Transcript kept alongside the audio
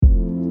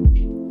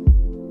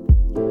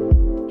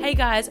Hey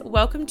guys,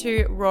 welcome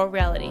to Raw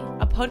Reality,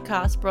 a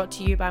podcast brought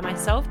to you by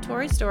myself,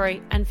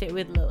 Tori, and Fit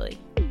with Lily.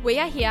 We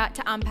are here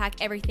to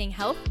unpack everything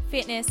health,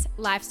 fitness,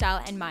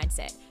 lifestyle, and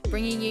mindset,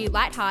 bringing you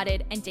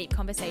lighthearted and deep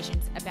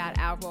conversations about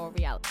our raw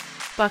reality.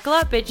 Buckle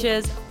up,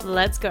 bitches.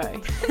 Let's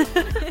go.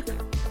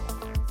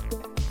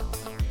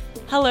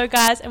 Hello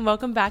guys, and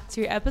welcome back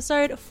to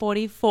episode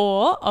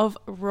 44 of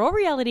Raw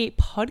Reality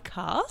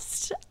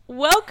podcast.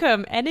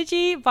 Welcome.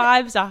 Energy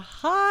vibes are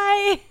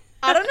high.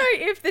 I don't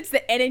know if it's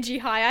the energy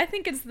high. I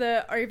think it's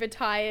the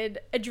overtired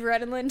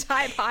adrenaline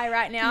type high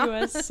right now. You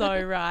are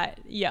so right.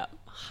 Yep,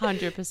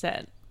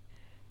 100%.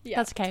 Yeah,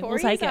 that's okay.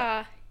 Tories we'll take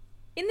are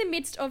in the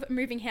midst of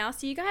moving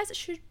house. So you guys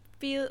should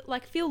feel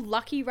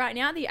lucky right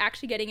now that you're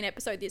actually getting an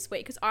episode this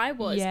week, because I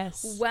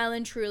was well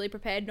and truly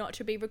prepared not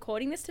to be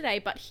recording this today,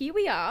 but here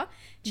we are.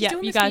 Just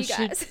doing you this guys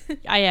for you guys.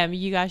 I am.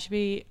 You guys should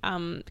be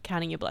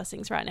counting your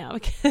blessings right now,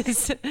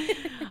 because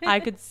I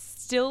could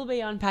still be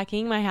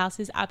unpacking. My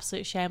house is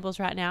absolute shambles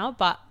right now,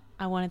 but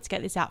I wanted to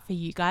get this out for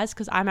you guys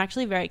because I'm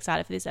actually very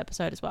excited for this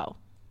episode as well.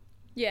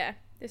 Yeah.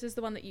 This is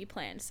the one that you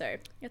planned, so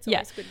it's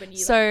always good when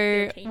you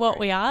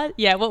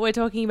what we're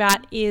talking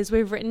about is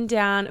we've written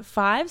down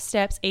 5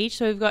 steps each.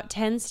 So we've got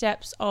 10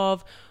 steps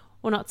of,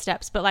 well, not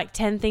steps, but like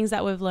 10 things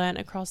that we've learned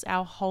across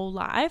our whole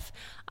life.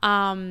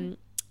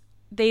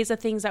 These are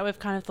things that we've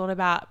kind of thought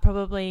about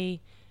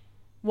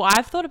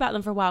I've thought about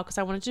them for a while because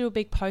I wanted to do a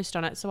big post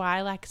on it. So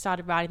I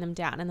started writing them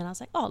down, and then I was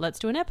like, oh, let's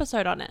do an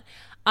episode on it.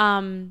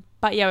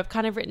 But yeah, we've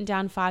kind of written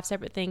down 5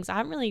 separate things. I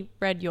haven't really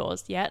read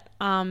yours yet.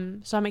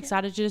 So I'm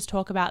excited to just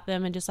talk about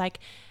them and just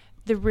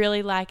the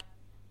really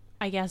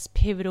I guess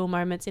pivotal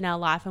moments in our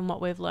life and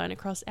what we've learned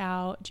across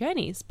our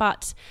journeys.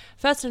 But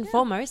first and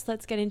foremost,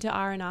 let's get into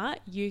R&R.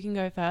 You can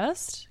go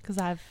first because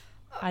I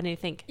need to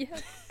think. Yeah.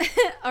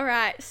 All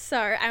right. So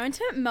I went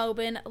to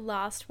Melbourne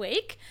last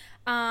week.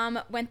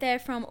 Went there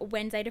from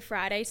Wednesday to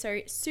Friday. So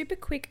super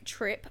quick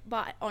trip,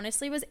 but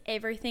honestly was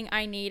everything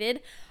I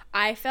needed.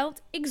 I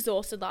felt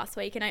exhausted last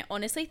week, and I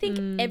honestly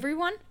think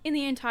everyone in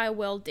the entire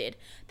world did.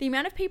 The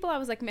amount of people I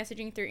was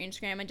messaging through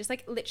Instagram, and just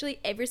literally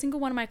every single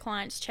one of my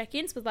clients'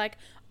 check-ins was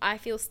I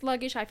feel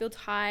sluggish, I feel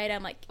tired,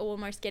 I'm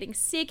almost getting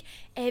sick.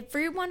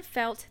 Everyone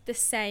felt the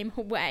same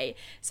way.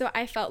 So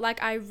I felt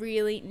like I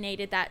really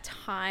needed that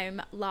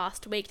time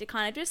last week to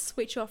kind of just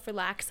switch off,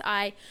 relax.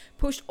 I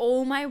pushed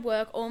all my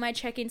work, all my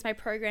check-ins, my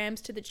programs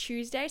to the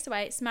Tuesday. So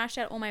I smashed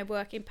out all my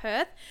work in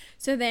Perth.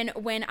 So then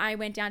when I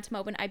went down to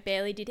Melbourne, I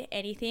barely did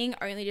anything,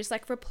 only just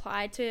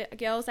replied to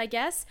girls, I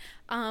guess.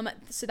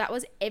 So that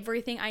was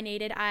everything I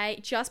needed. I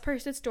just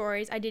posted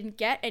stories. I didn't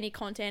get any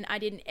content. I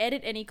didn't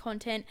edit any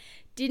content.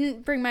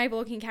 Didn't bring my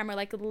vlogging camera,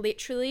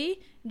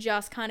 literally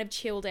just kind of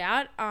chilled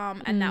out.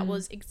 And that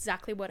was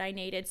exactly what I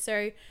needed.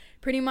 So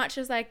pretty much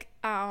just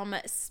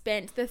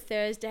spent the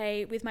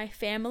Thursday with my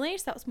family.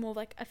 So that was more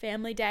of a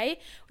family day.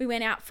 We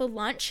went out for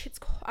lunch. It's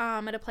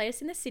at a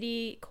place in the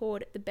city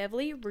called the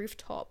Beverly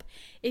Rooftop.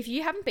 If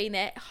you haven't been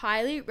there,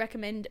 highly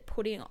recommend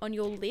putting on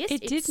your list.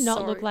 It did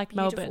not look like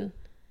Melbourne.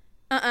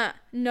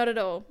 Not at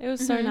all. It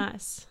was so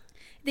nice.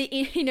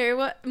 You know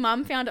what?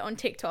 Mum found it on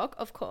TikTok,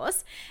 of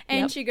course.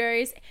 And she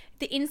goes,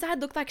 the inside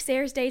looked like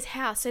Sarah's Day's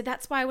house. So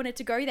that's why I wanted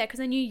to go there, because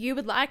I knew you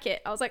would like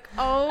it. I was like,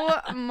 oh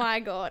my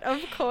God.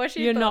 Of course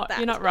you thought that.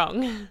 You're not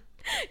wrong.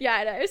 Yeah,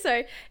 I know.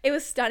 So it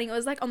was stunning. It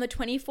was on the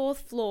 24th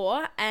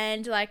floor,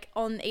 and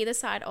on either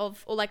side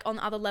of, or on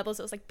other levels,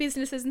 it was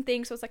businesses and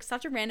things. So it was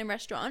such a random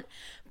restaurant,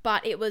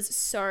 but it was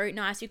so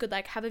nice. You could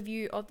have a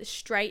view of the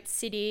straight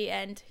city,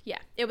 and yeah,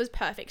 it was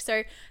perfect.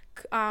 So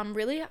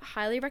really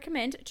highly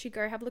recommend to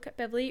go have a look at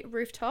Beverly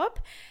Rooftop.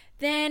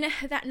 Then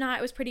that night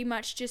was pretty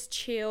much just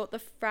chill. The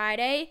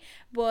Friday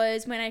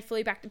was when I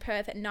flew back to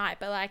Perth at night,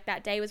 but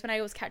that day was when I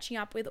was catching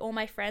up with all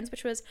my friends,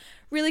 which was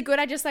really good.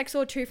 I just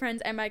saw 2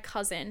 friends and my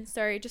cousin.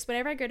 So just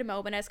whenever I go to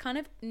Melbourne, I just kind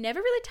of never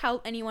really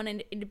tell anyone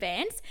in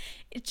advance.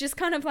 It's just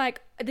kind of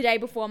the day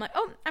before, I'm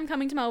oh, I'm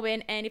coming to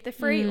Melbourne, and if they're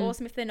free,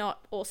 awesome. If they're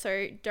not,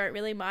 also don't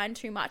really mind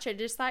too much. I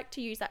just like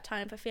to use that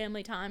time for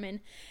family time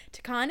and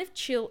to kind of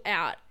chill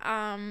out,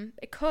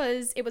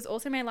 because it was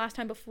also my last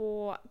time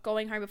before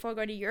going home, before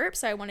going to Europe.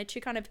 So I wanted to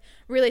kind of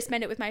really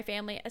spend it with my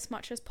family as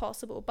much as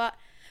possible. But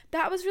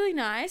that was really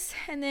nice.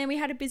 And then we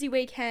had a busy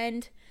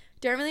weekend.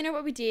 Don't really know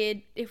what we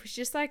did. It was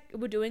just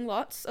we're doing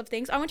lots of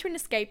things. I went to an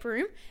escape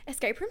room.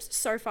 Escape rooms are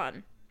so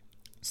fun.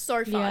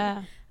 So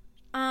fun.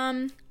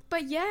 Yeah.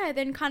 But yeah,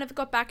 then kind of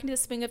got back into the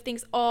swing of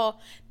things. Oh,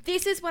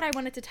 this is what I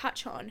wanted to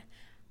touch on.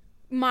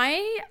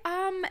 I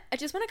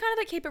just want to kind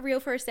of keep it real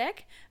for a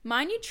sec.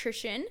 My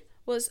nutrition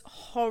was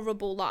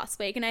horrible last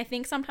week, and I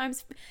think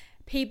sometimes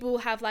people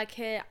have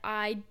an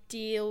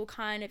ideal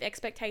kind of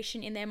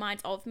expectation in their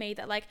minds of me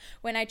that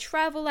when I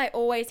travel, I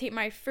always eat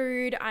my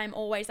food. I'm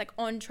always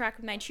on track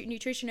with my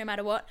nutrition no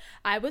matter what.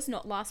 I was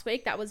not last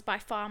week. That was by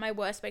far my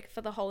worst week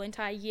for the whole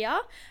entire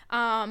year,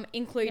 not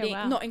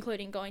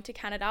including going to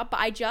Canada. But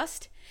I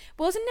just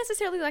wasn't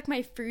necessarily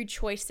my food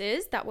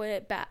choices that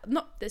were bad.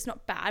 That's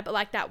not bad,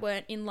 but that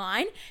weren't in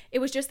line. It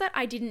was just that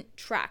I didn't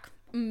track.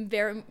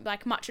 very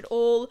like much at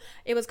all.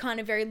 It was kind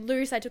of very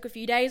loose. I took a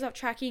few days off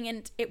tracking,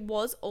 and it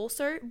was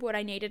also what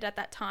I needed at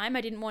that time.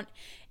 I didn't want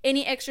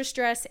any extra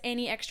stress,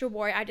 any extra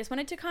worry. I just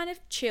wanted to kind of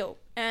chill,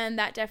 and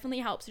that definitely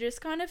helps. So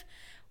just kind of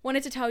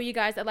wanted to tell you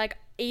guys that, like,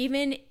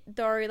 even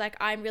though like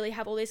I really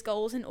have all these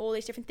goals and all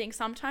these different things,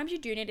 sometimes you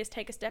do need to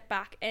take a step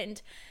back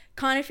and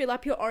kind of fill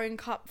up your own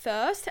cup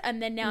first,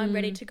 and then now I'm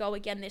ready to go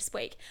again this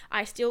week.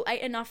 I still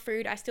ate enough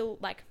food. I still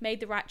like made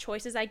the right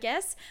choices, I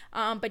guess,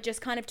 but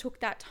just kind of took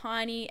that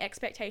tiny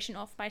expectation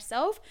off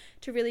myself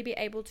to really be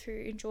able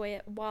to enjoy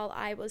it while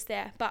I was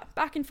there. But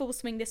back in full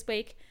swing this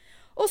week.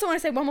 Also want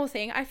to say one more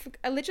thing. I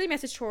literally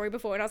messaged Tori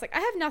before, and I was like, I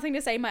have nothing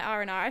to say in my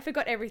R&R. I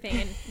forgot everything,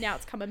 and now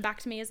it's coming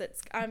back to me as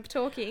I'm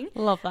talking.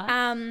 Love that.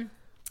 I'm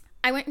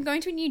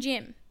going to a new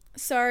gym.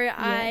 So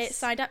I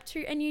signed up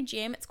to a new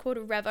gym. It's called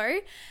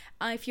Revo.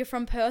 If you're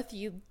from Perth,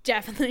 you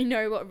definitely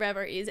know what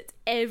Revo is. It's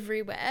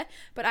everywhere.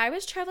 But I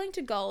was traveling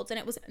to Golds, and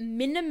it was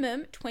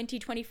minimum 20,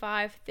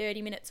 25,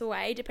 30 minutes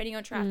away, depending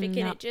on traffic.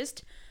 And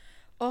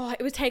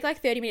it would take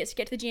like 30 minutes to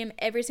get to the gym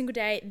every single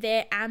day,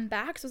 there and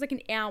back. So it was like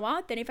an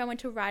hour. Then if I went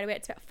to Ride Away,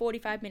 it's about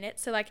 45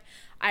 minutes. So like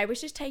I was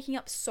just taking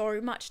up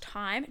so much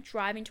time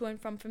driving to and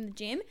from the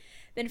gym.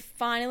 Then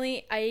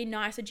finally a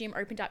nicer gym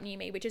opened up near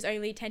me, which is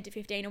only 10 to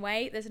 15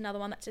 away. There's another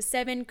one that's to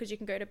 7 because you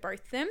can go to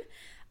both of them.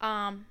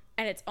 And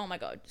it's, oh my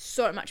God,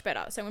 so much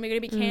better. So I'm going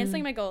to be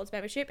cancelling my Golds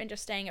membership and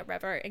just staying at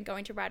Revo and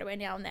going to Ride Away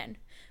now and then.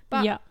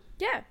 But yeah,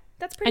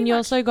 that's pretty much. And you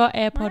also got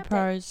AirPod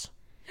Pros.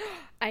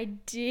 I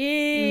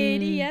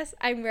did. Yes,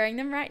 I'm wearing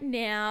them right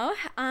now.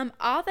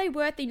 Are they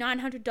worth the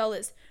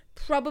 $900?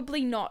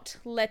 Probably not.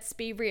 Let's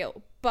be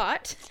real.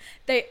 But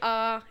they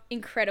are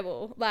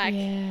incredible. Like,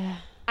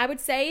 I would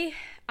say,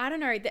 I don't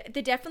know.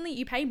 They're definitely,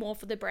 you pay more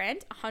for the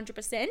brand,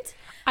 100%.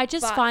 I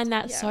just find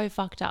that so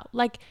fucked up.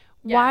 Like,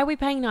 why are we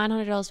paying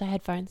 $900 for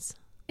headphones?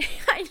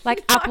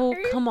 Like, Apple,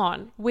 come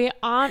on. We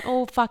aren't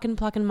all fucking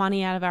plucking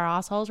money out of our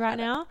assholes right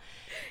now.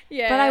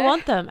 Yeah. But I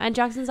want them. And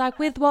Jackson's like,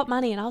 with what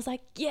money? And I was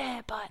like,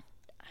 yeah, but.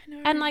 I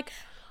know. And like,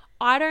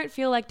 I don't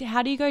feel like,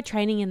 how do you go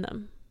training in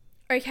them?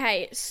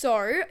 Okay,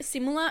 so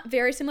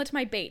very similar to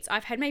my Beats.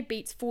 I've had my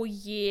Beats for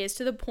years,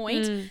 to the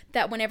point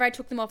that whenever I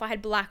took them off, I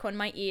had black on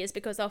my ears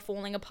because they were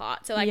falling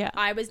apart. So like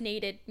I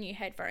needed new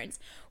headphones.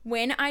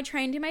 When I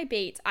trained in my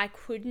Beats, I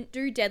couldn't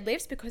do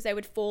deadlifts because they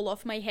would fall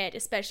off my head,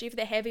 especially if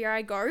the heavier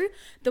I go,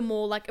 the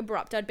more like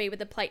abrupt I'd be with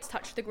the plates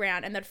touch the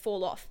ground and they'd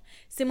fall off.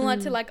 Similar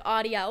to like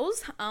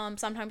RDLs,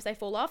 sometimes they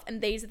fall off, and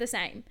these are the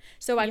same.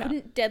 So I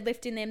couldn't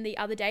deadlift in them the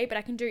other day, but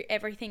I can do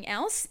everything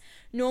else.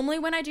 Normally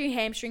when I do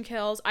hamstring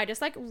curls, I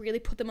just like really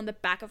put them on the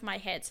back of my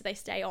head so they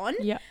stay on.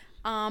 Yeah.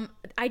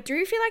 I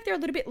do feel like they're a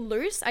little bit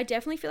loose. I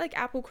definitely feel like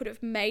Apple could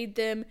have made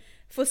them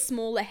for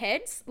smaller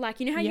heads. Like,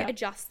 you know how you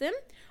adjust them?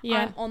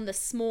 Yeah. I'm on the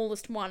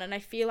smallest one, and I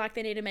feel like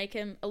they need to make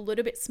them a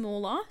little bit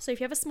smaller. So if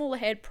you have a smaller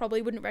head,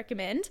 probably wouldn't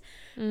recommend.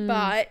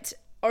 But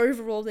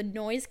overall, the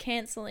noise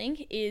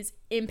cancelling is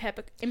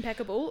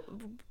impeccable.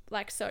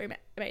 Like, so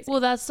amazing.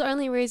 Well, that's the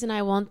only reason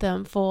I want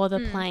them, for the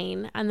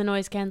plane and the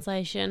noise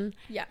cancellation.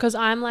 Yeah. Because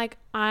I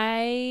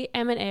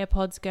am an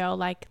AirPods girl,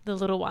 like the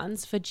little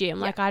ones for gym.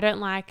 Like, I don't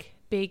like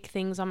big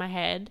things on my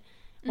head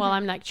while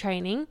I'm like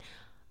training.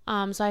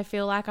 So I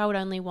feel like I would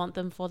only want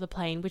them for the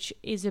plane, which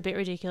is a bit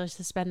ridiculous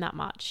to spend that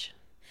much.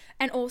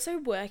 And also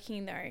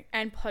working though,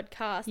 and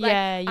podcasts. Like,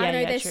 I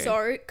know they're true.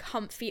 So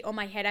comfy on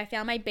my head. I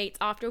found my Beats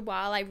after a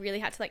while, I really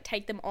had to like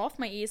take them off.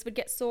 My ears would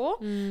get sore.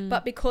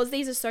 But because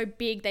these are so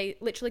big, they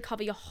literally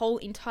cover your whole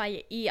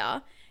entire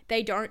ear.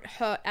 They don't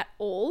hurt at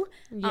all.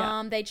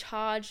 Yeah. They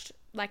charged,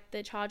 like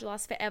the charge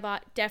lasts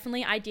forever.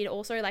 Definitely, I did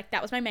also, like,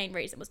 that was my main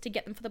reason, was to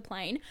get them for the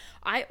plane.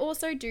 I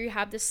also do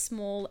have the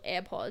small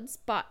AirPods,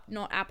 but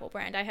not Apple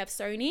brand. I have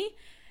Sony.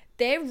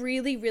 They're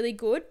really, really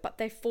good, but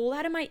they fall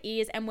out of my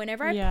ears, and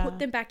whenever I put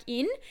them back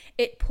in,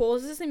 it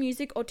pauses the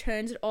music or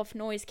turns it off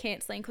noise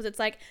cancelling, because it's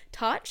like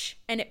touch,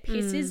 and it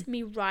pisses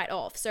me right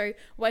off. So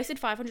wasted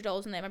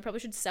 $500 on them. I probably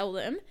should sell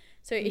them.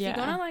 So if you're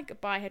gonna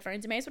like buy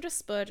headphones, you may as well just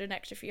splurge an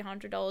extra few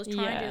 $100.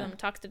 Try and do them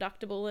tax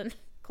deductible and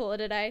call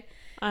it a day.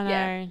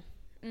 I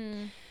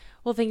know.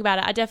 Well, think about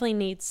it. I definitely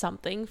need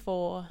something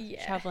for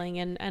traveling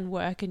and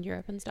work in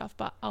Europe and stuff,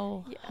 but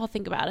I'll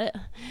think about it.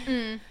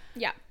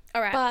 Yeah.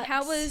 All right. But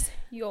how was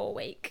your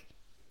week?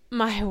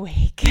 My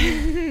week.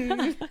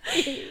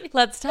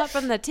 Let's start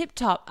from the tip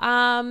top.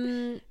 I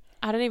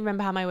don't even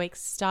remember how my week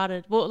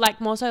started. Well,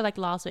 like more so like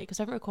last week, because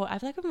I feel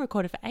like I haven't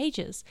recorded for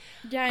ages.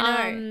 Yeah,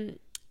 I know.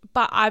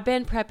 But I've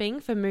been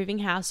prepping for moving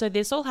house. So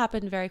this all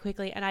happened very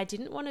quickly, and I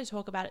didn't want to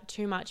talk about it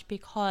too much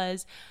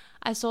because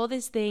I saw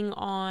this thing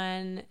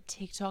on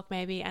TikTok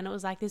maybe, and it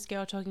was like this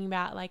girl talking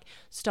about like,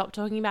 stop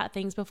talking about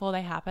things before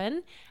they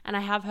happen. And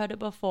I have heard it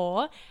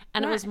before,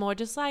 and it was more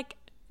just like,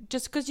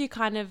 just because you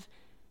kind of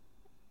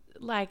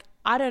like,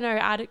 I don't know,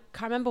 I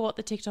can't remember what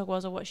the TikTok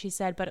was or what she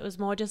said, but it was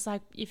more just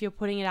like, if you're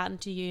putting it out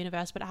into the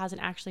universe but it hasn't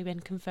actually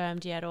been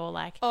confirmed yet, or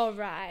like, oh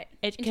right,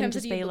 it in can terms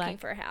just of you be looking like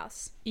for a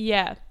house.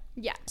 Yeah.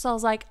 So I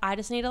was like, I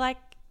just need to like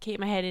keep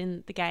my head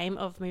in the game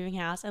of moving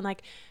house, and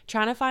like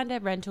trying to find a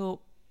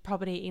rental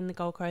property in the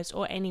Gold Coast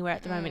or anywhere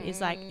at the moment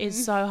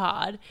is so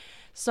hard.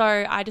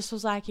 So I just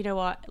was like, you know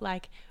what,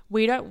 like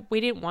we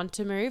didn't want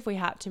to move, we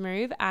had to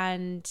move,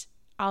 and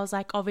I was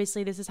like,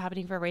 obviously this is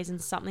happening for a reason.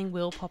 Something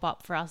will pop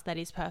up for us that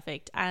is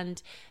perfect.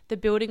 And the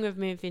building we've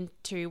moved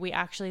into, we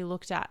actually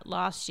looked at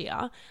last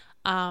year,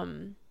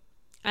 and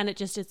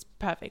it's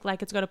perfect.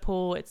 Like it's got a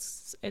pool.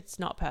 It's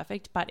not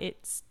perfect, but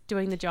it's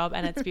doing the job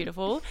and it's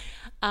beautiful.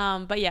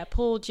 But yeah,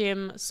 pool,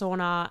 gym,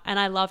 sauna, and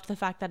I loved the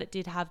fact that it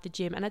did have the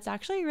gym, and it's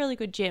actually a really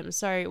good gym.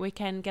 So we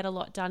can get a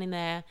lot done in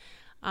there,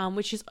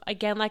 which is,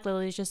 again, like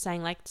Lily's just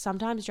saying, like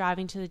sometimes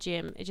driving to the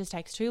gym, it just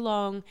takes too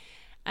long,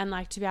 and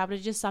like to be able to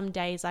just some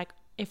days, like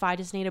if I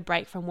just need a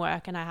break from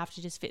work and I have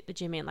to just fit the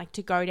gym in, like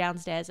to go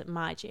downstairs at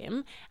my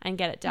gym and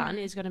get it done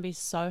is going to be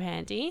so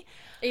handy.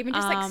 Even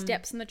just like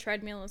steps on the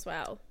treadmill as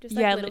well. Just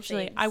like yeah, little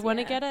literally. things. I want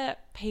to get a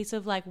piece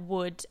of like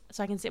wood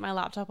so I can sit my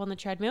laptop on the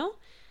treadmill.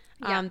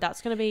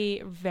 That's going to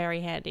be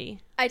very handy.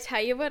 I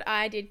tell you what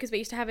I did, because we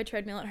used to have a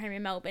treadmill at home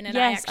in Melbourne, and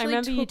yes, I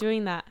remember you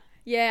doing that.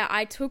 Yeah,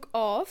 I took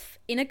off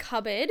in a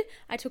cupboard.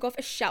 I took off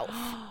a shelf.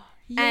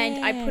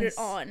 And I put it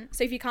on.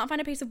 So if you can't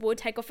find a piece of wood,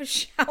 take off a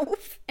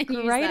shelf and use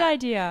that. Great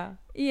idea.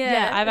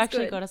 Yeah, I've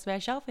actually got a spare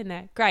shelf in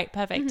there. Great,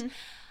 perfect.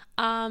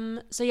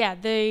 So yeah,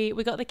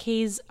 we got the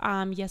keys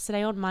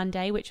yesterday on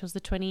Monday, which was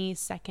the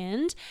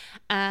 22nd,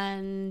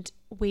 and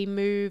we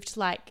moved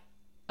like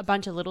a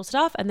bunch of little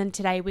stuff, and then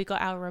today we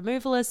got our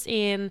removalists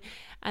in,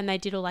 and they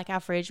did all like our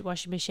fridge,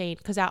 washing machine,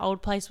 because our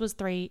old place was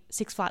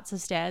 6 flights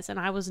of stairs, and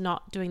I was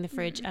not doing the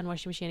fridge and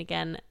washing machine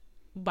again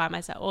by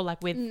myself or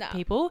like with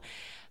people.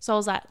 So I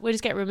was like, we'll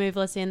just get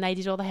removalists in. They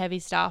did all the heavy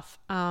stuff,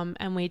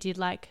 and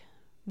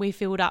we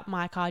filled up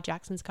my car,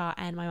 Jackson's car,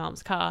 and my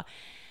mum's car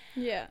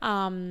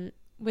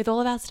with all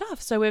of our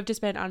stuff. So we've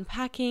just been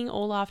unpacking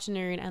all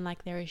afternoon, and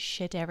like there is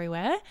shit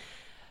everywhere.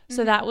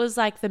 So that was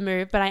like the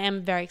move, but I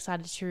am very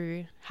excited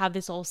to have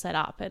this all set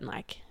up and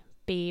like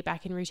be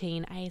back in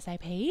routine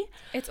ASAP.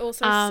 It's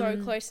also so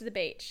close to the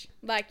beach,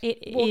 like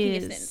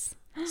walking distance.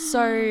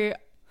 So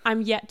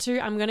I'm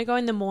going to go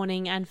in the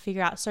morning and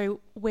figure out. So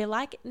we're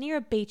like near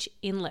a beach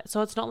inlet. So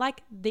it's not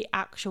like the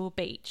actual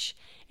beach.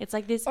 It's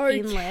like this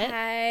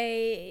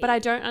inlet. But I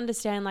don't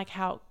understand like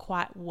how it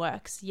quite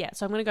works yet.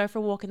 So I'm going to go for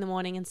a walk in the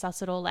morning and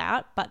suss it all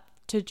out. But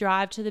to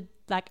drive to the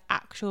like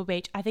actual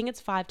beach, I think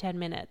it's 5-10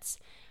 minutes.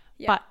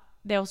 Yeah. But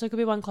there also could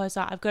be one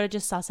closer. I've got to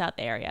just suss out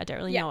the area. I don't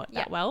really know it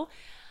that well.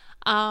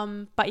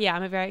 But yeah,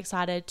 I'm very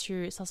excited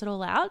to suss it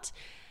all out.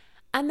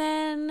 And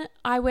then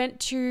I went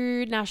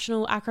to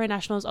Acro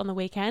Nationals on the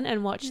weekend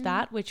and watched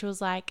that, which was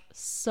like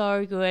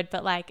so good,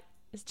 but like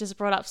it's just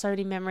brought up so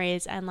many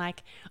memories. And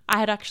like I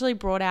had actually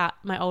brought out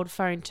my old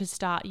phone to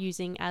start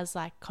using as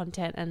like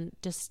content, and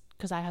just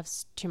because I have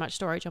too much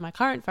storage on my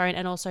current phone,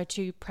 and also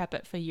to prep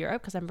it for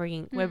Europe, because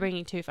we're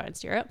bringing 2 phones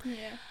to Europe.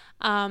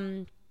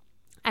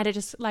 And it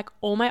just like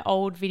all my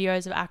old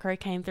videos of acro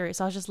came through.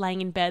 So I was just laying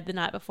in bed the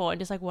night before and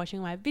just like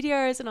watching my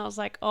videos, and I was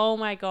like, oh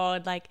my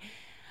God, like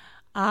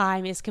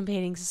I miss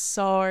competing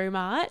so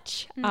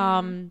much.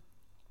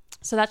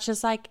 So that's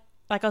just like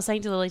I was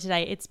saying to Lily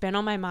today, it's been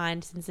on my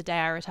mind since the day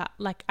I retired.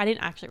 Like I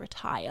didn't actually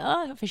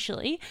retire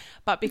officially,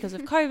 but because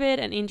of COVID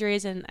and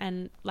injuries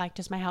and like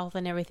just my health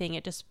and everything,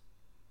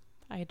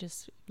 I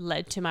just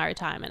led to my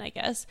retirement, I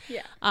guess.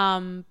 Yeah.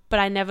 But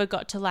I never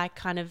got to like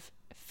kind of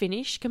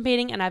finish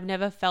competing, and I've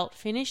never felt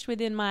finished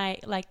within my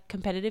like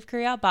competitive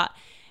career, but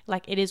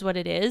like it is what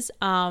it is.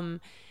 And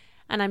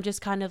I'm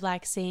just kind of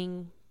like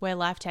seeing where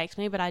life takes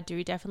me, but I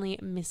do definitely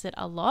miss it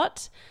a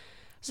lot.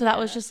 So that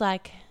was just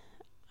like,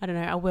 I don't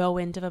know, a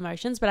whirlwind of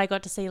emotions. But I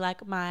got to see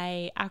like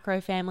my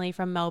acro family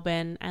from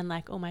Melbourne, and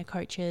like all my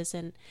coaches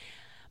and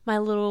my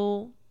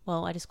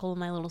I just call them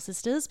my little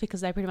sisters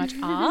because they pretty much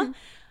are.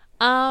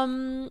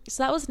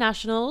 So that was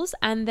nationals.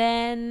 And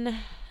then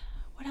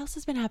what else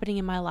has been happening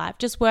in my life?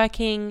 Just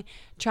working,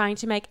 trying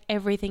to make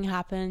everything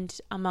happen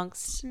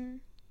amongst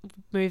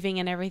moving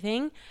and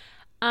everything.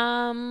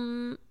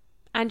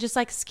 And just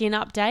like skin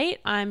update,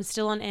 I'm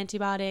still on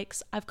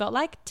antibiotics. I've got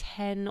like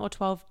 10,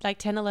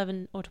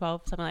 11 or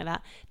 12, something like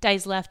that,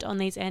 days left on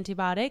these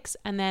antibiotics.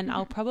 And then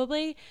I'll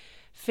probably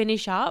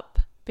finish up,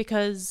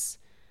 because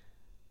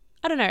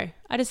I don't know.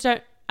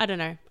 I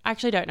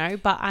actually don't know,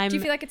 but Do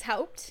you feel like it's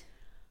helped?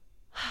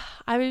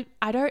 I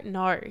don't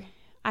know.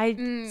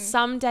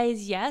 Some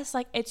days, yes.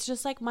 Like it's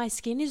just like my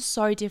skin is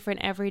so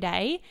different every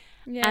day.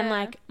 Yeah. And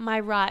like my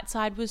right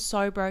side was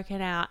so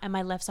broken out, and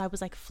my left side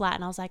was like flat,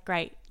 and I was like,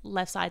 great,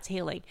 left side's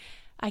healing.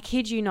 I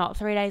kid you not,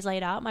 3 days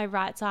later, my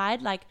right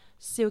side like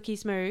silky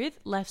smooth,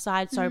 left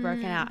side so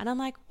broken out. And I'm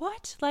like,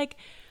 what? Like,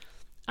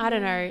 I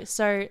don't know.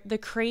 So the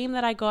cream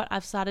that I got,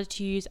 I've started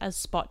to use as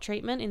spot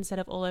treatment instead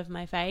of all over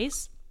my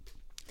face.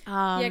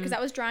 Yeah, because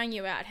that was drying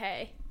you out,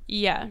 hey?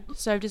 Yeah.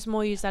 So I've just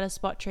more used that as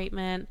spot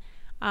treatment.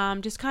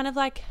 Just kind of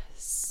like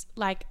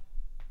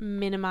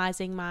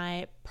minimizing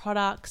my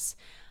products.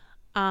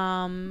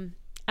 And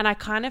I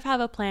kind of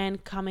have a plan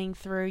coming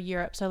through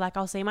Europe. So like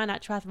I'll see my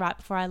naturopath right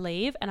before I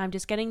leave, and I'm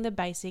just getting the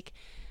basic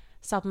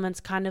supplements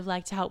kind of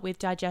like to help with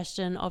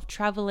digestion of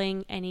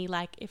traveling, any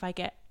like if I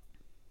get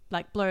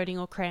like bloating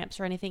or cramps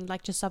or anything,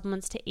 like just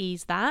supplements to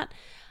ease that.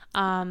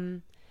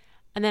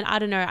 And then I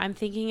don't know, I'm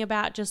thinking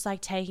about just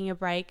like taking a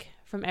break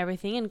from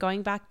everything and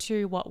going back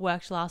to what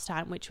worked last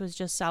time, which was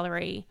just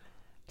celery,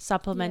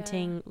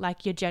 supplementing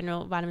like your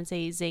general vitamin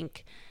C,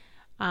 zinc.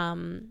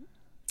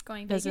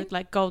 Going There's vegan?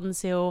 like golden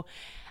seal.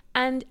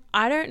 And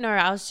I don't know,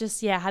 I was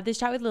just, had this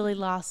chat with Lily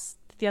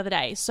the other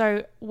day.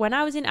 So when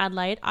I was in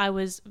Adelaide, I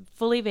was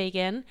fully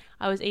vegan.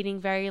 I was eating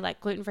very like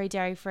gluten-free,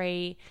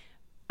 dairy-free,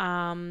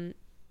 and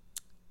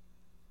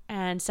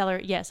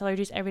celery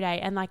juice every day.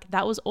 And like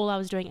that was all I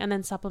was doing. And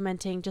then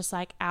supplementing just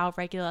like our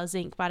regular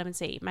zinc, vitamin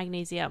C,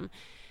 magnesium,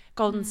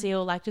 golden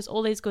seal, like just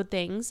all these good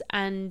things.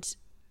 And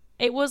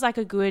it was like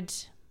a good,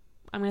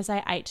 I'm going to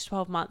say 8 to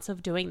 12 months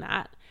of doing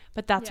that.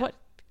 But that's what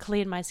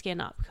cleared my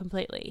skin up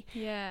completely.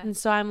 Yeah. And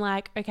so I'm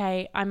like,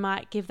 okay, I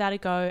might give that a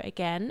go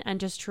again and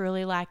just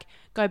truly like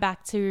go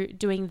back to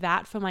doing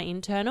that for my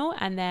internal,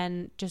 and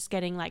then just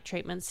getting like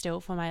treatments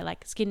still for my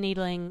like skin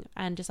needling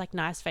and just like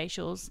nice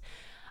facials.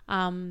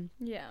 And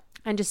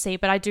just see,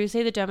 but I do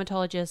see the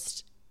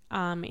dermatologist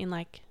in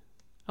like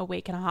a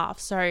week and a half.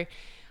 So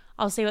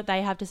I'll see what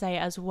they have to say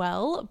as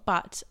well.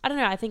 But I don't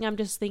know, I think I'm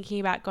just thinking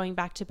about going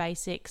back to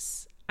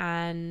basics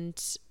and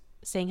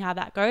seeing how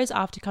that goes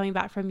after coming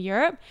back from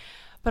Europe.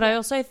 But I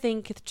also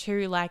think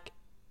too, like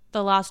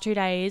the last 2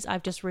 days,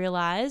 I've just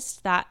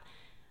realized that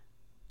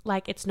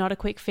like it's not a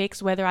quick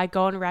fix, whether I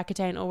go on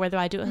Roaccutane or whether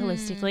I do it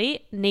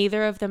holistically.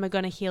 Neither of them are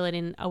going to heal it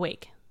in a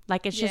week.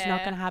 Like it's just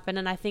not going to happen.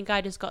 And I think I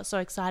just got so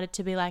excited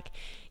to be like,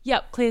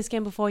 yep, clear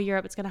skin before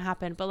Europe, it's going to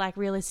happen. But like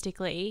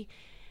realistically,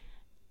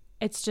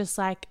 it's just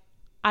like,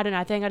 I don't know.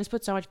 I think I just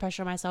put so much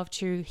pressure on myself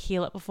to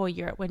heal it before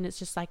Europe when it's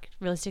just like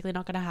realistically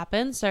not going to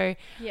happen. So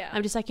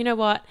I'm just like, you know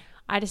what?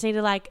 I just need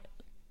to like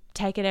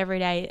take it every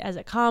day as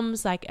it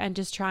comes, like, and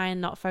just try and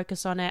not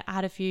focus on it. I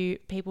had a few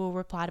people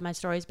reply to my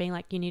stories being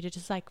like, you need to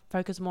just like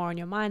focus more on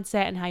your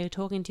mindset and how you're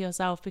talking to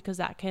yourself, because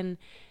that can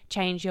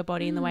change your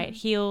body and the way it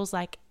heals.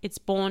 Like it's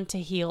born to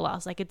heal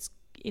us. Like it's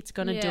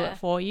going to do it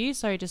for you.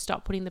 So just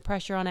stop putting the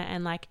pressure on it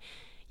and like,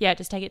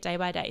 just take it day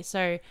by day.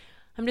 So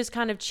I'm just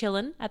kind of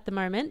chilling at the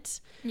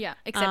moment. Yeah.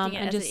 Accepting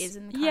it as it is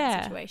in the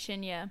current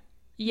situation.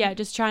 Yeah.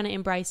 Just trying to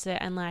embrace it.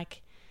 And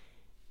like,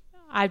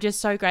 I'm just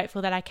so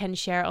grateful that I can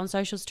share it on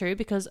socials too,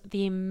 because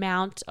the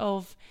amount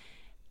of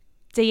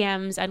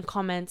DMs and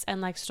comments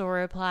and like story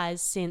replies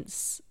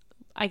since,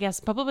 I guess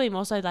probably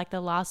more so like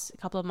the last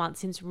couple of months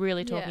since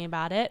really talking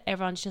about it,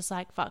 everyone's just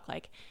like, fuck,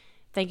 like,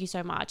 thank you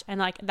so much. And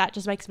like, that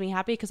just makes me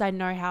happy because I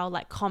know how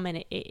like common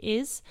it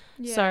is.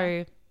 Yeah.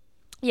 So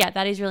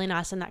that is really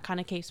nice. And that kind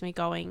of keeps me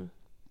going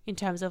in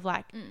terms of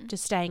like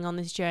just staying on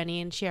this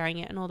journey and sharing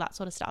it and all that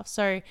sort of stuff.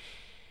 So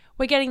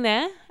we're getting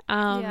there.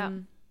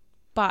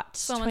 But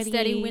someone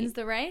steady wins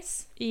the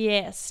race.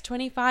 Yes,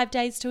 25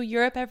 days till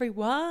Europe,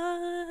 everyone.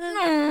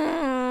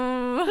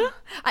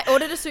 I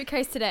ordered a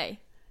suitcase today.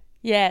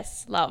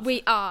 Yes, love.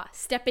 We are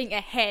stepping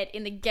ahead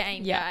in the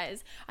game,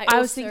 guys. I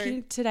was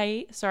thinking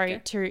today,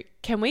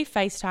 can we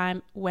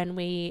FaceTime when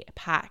we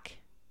pack?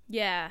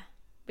 Yeah,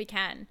 we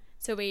can.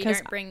 So we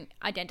don't bring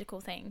identical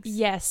things.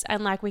 Yes,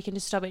 and like we can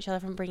just stop each other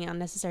from bringing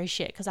unnecessary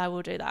shit, because I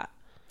will do that.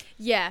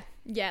 Yeah,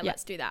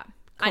 let's do that.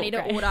 Cool, I need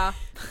to order.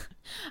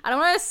 I don't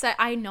want to say,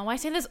 I know I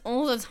say this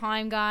all the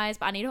time, guys,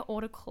 but I need to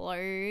order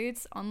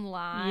clothes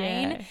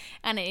online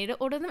and I need to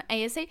order them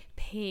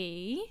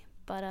ASAP.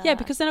 But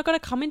because they're not going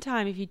to come in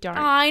time if you don't.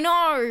 I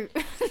know.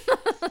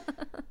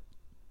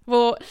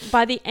 Well,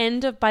 by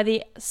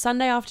the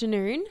Sunday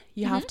afternoon,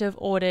 you have to have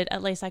ordered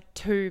at least like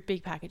 2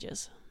 big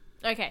packages.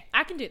 Okay,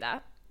 I can do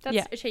that.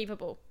 That's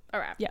achievable. All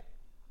right. Yeah.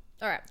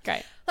 All right.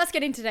 Great. Let's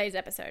get into today's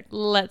episode.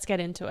 Let's get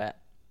into it.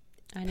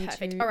 I need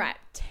Perfect. to All right.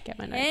 Get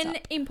my notes up.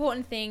 10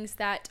 important things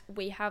that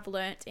we have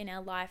learnt in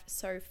our life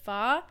so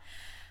far.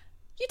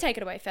 You take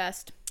it away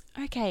first.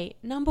 Okay.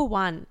 Number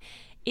 1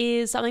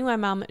 is something my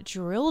mum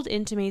drilled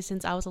into me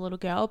since I was a little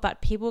girl,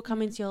 but people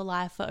come into your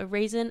life for a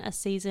reason, a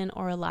season,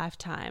 or a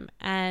lifetime.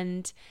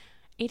 And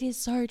it is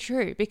so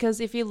true, because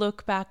if you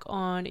look back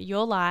on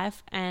your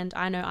life, and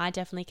I know I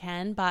definitely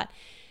can, but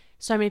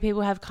so many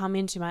people have come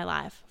into my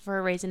life for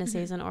a reason, a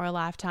season, or a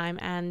lifetime.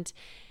 And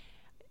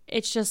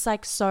it's just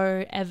like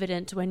so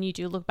evident when you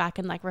do look back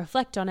and like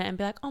reflect on it and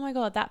be like, oh my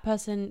God, that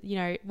person, you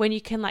know, when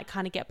you can like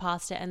kind of get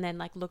past it and then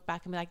like look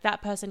back and be like,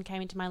 that person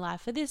came into my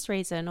life for this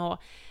reason, or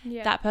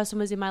that person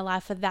was in my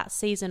life for that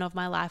season of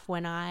my life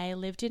when I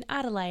lived in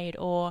Adelaide,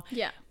 or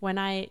when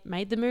I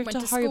made the move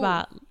to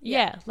Hobart.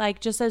 Like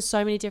just there's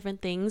so many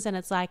different things. And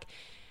it's like,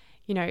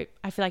 you know,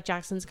 I feel like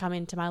Jackson's come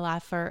into my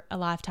life for a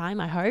lifetime,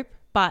 I hope,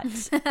 but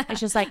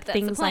it's just like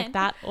things like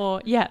that,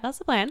 or that's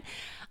the plan.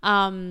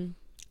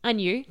 And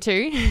you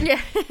too.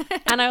 Yeah.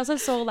 And I also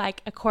saw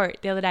like a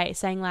quote the other day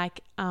saying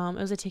like, it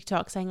was a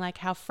TikTok saying like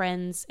how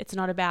friends, it's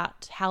not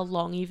about how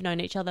long you've known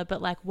each other,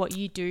 but like what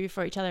you do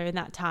for each other in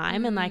that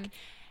time, and like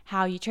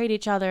how you treat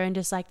each other, and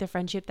just like the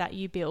friendship that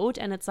you build.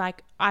 And it's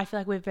like, I feel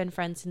like we've been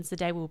friends since the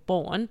day we were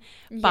born,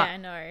 but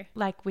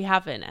like we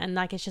haven't. And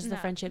like, it's just the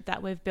friendship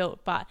that we've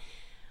built. But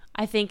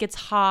I think it's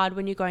hard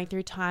when you're going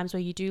through times where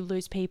you do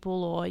lose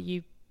people, or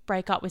you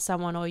break up with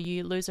someone, or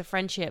you lose a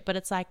friendship, but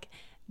it's like,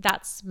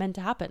 that's meant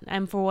to happen.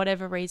 And for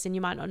whatever reason,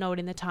 you might not know it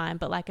in the time,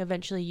 but like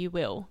eventually you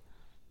will.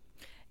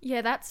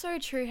 Yeah, that's so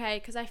true, hey,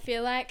 because I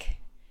feel like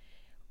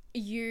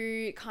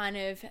you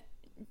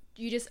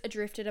just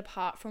drifted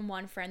apart from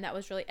one friend that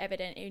was really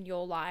evident in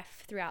your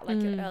life throughout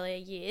like your earlier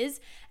years,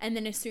 and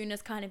then as soon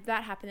as kind of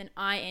that happened, then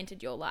I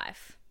entered your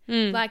life.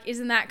 Like,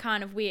 isn't that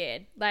kind of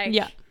weird? Like,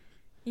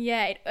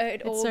 yeah,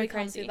 it all so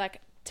becomes crazy.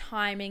 Like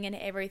timing and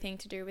everything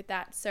to do with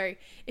that. So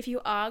if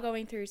you are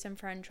going through some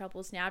friend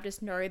troubles now,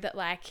 just know that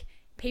like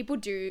people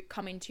do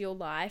come into your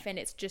life, and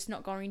it's just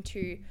not going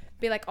to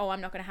be like, oh,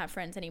 I'm not going to have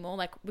friends anymore.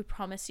 Like, we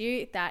promise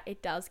you that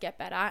it does get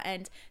better,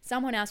 and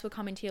someone else will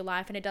come into your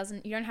life, and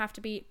you don't have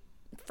to be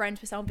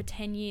friends with someone for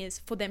 10 years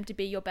for them to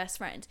be your best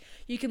friend.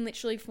 You can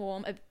literally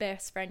form a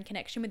best friend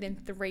connection within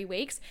 3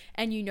 weeks,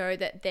 and you know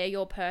that they're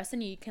your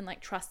person. You can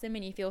like trust them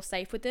and you feel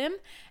safe with them,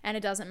 and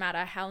it doesn't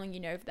matter how long you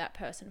know that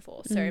person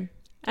for. So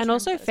and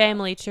also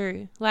family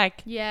too,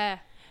 like, yeah,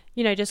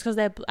 you know, just because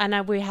they're,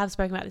 and we have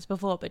spoken about this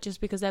before, but just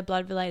because they're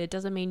blood related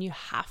doesn't mean you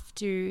have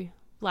to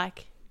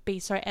like be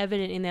so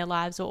evident in their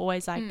lives or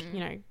always like, you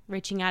know,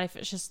 reaching out if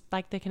it's just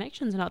like the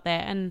connection's not there.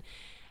 And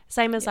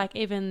same as like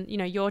even, you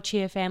know, your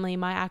cheer family,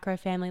 my acro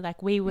family,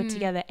 like we were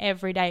together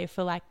every day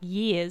for like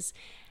years,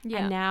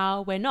 and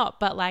now we're not.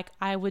 But like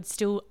I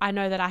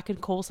know that I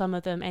could call some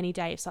of them any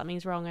day if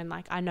something's wrong, and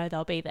like I know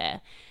they'll be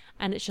there.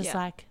 And it's just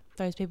like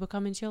those people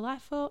come into your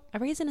life for a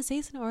reason, a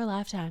season, or a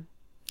lifetime.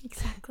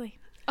 Exactly.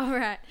 All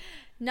right.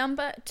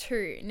 Number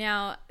 2.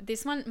 Now,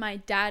 this one my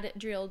dad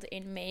drilled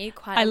in me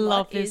quite a lot. I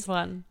love this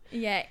one.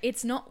 Yeah,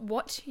 it's not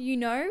what you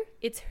know,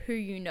 it's who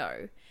you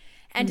know.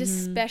 And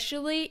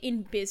especially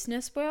in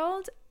business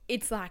world,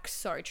 it's like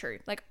so true.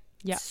 Like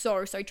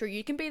so true.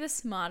 You can be the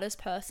smartest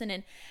person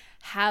and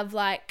have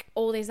like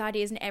all these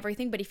ideas and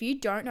everything, but if you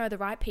don't know the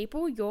right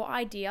people, your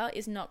idea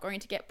is not going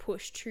to get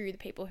pushed to the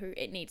people who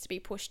it needs to be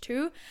pushed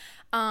to.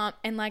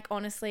 And like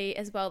honestly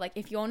as well, like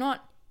if you're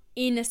not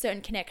in a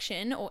certain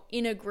connection or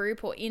in a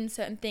group or in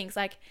certain things,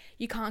 like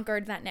you can't go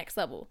to that next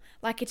level.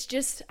 Like it's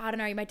just, I don't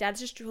know, my dad's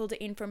just drilled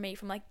it in for me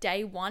from like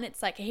day one.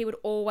 It's like he would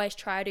always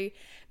try to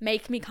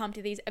make me come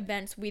to these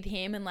events with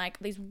him and like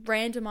these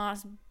random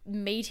ass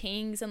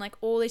meetings and like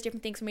all these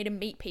different things for me to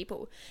meet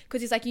people,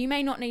 because he's like, you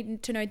may not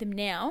need to know them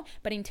now,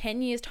 but in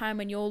 10 years time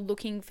when you're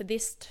looking for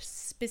this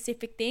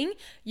specific thing,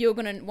 you're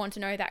going to want to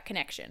know that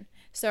connection.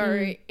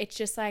 So it's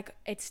just like,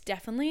 it's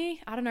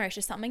definitely, I don't know, it's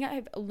just something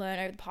I've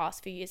learned over the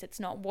past few years. It's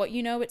not what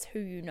you know, it's who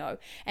you know.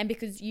 And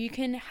because you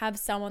can have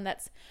someone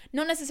that's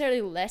not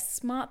necessarily less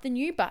smart than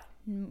you, but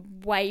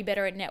way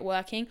better at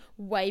networking,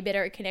 way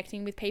better at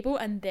connecting with people,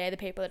 and they're the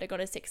people that are going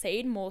to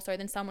succeed more so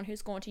than someone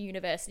who's gone to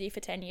university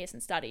for 10 years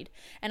and studied.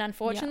 And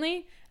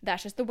unfortunately,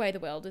 that's just the way the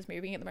world is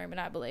moving at the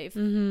moment, I believe.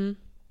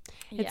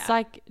 It's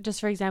like,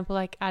 just for example,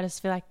 like I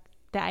just feel like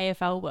the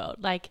AFL world,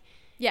 like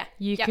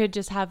you could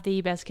just have the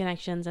best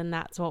connections and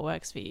that's what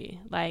works for you,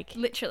 like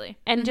literally.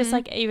 And just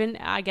like even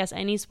I guess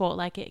any sport,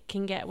 like it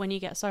can get, when you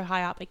get so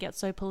high up, it gets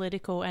so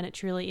political, and it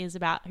truly is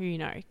about who you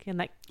know can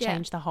like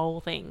change the whole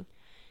thing.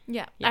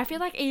 I feel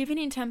like even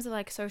in terms of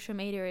like social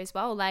media as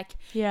well, like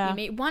you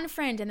meet one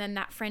friend and then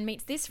that friend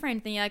meets this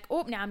friend, then you're like,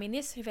 oh, now I'm in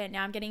this event,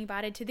 now I'm getting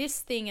invited to this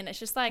thing, and it's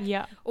just like,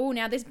 oh,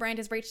 now this brand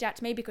has reached out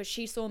to me because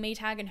she saw me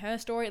tag in her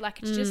story.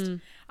 Like it's just,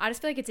 I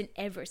just feel like it's in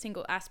every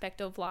single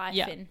aspect of life.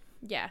 And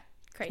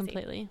crazy.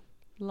 Completely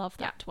love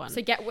that one.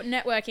 So get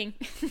networking.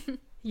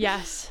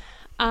 Yes.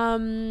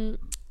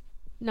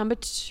 Number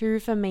 3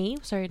 for me,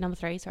 sorry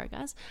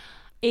guys,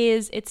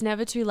 is it's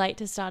never too late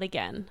to start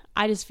again.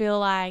 I just feel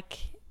like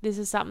this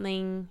is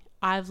something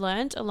I've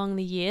learned along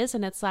the years,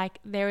 and it's like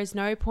there is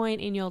no point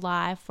in your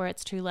life where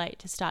it's too late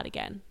to start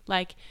again.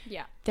 Like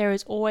there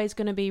is always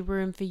going to be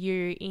room for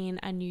you in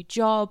a new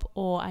job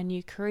or a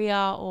new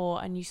career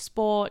or a new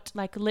sport,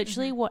 like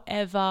literally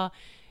whatever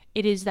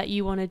it is that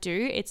you want to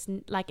do. It's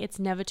like it's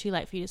never too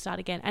late for you to start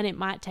again, and it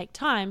might take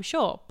time,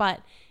 sure,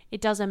 but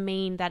it doesn't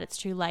mean that it's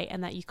too late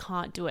and that you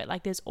can't do it.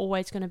 Like there's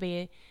always going to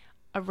be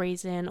a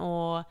reason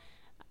or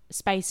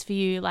space for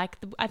you. Like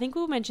I think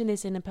we'll mention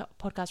this in a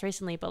podcast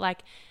recently, but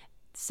like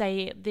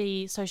say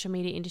the social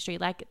media industry,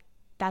 like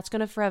that's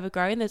going to forever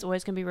grow, and there's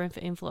always going to be room for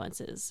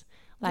influencers,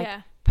 like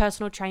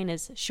personal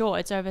trainers. Sure,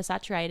 it's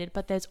oversaturated,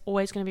 but there's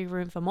always going to be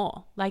room for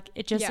more. Like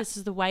it just, this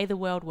is the way the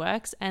world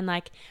works. And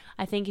like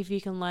I think if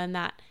you can learn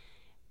that,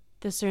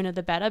 the sooner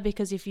the better,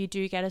 because if you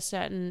do get a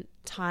certain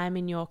time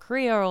in your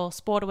career or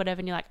sport or whatever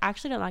and you're like, I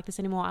actually don't like this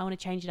anymore, I want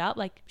to change it up,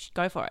 like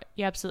go for it.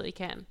 You absolutely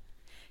can.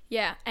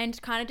 Yeah. And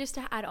kind of just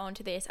to add on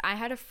to this, I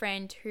had a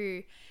friend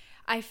who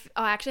I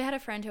actually had a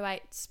friend who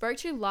I spoke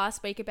to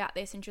last week about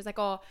this, and she was like,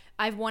 oh,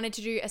 I've wanted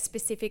to do a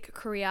specific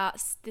career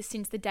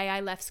since the day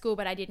I left school,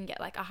 but I didn't get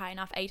like a high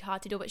enough ATAR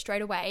to do it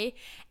straight away,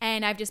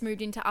 and I've just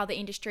moved into other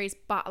industries,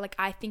 but like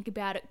I think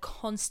about it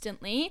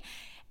constantly.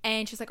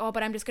 And she's like, oh,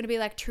 but I'm just going to be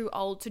like too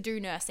old to do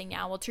nursing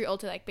now, or too old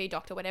to like be a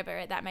doctor,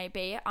 whatever that may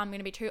be. I'm going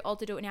to be too old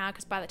to do it now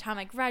because by the time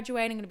I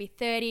graduate, I'm going to be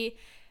 30.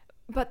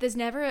 But there's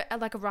never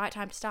a right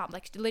time to start.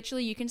 Like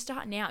literally you can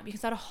start now. You can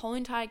start a whole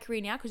entire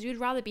career now, because you'd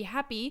rather be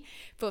happy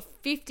for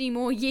 50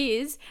 more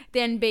years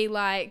than be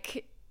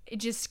like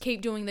just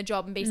keep doing the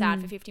job and be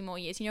sad for 50 more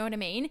years. You know what I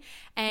mean?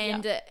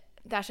 And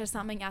that's just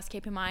something else to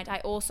keep in mind. I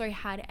also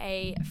had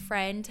a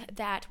friend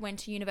that went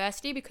to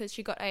university because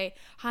she got a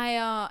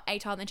higher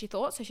ATAR than she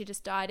thought. So she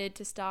decided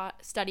to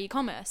study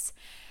commerce.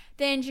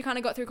 Then she kind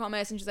of got through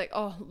commerce and she's like,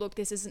 oh, look,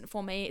 this isn't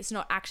for me. It's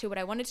not actually what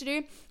I wanted to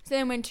do. So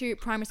then went to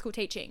primary school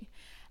teaching.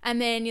 And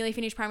then nearly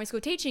finished primary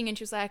school teaching and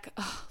she was like,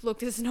 oh, look,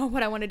 this is not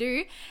what I want to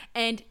do,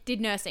 and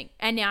did nursing.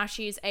 And now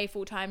she's a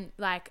full-time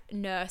like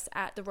nurse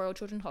at the Royal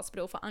Children's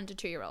Hospital for under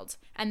 2-year-olds.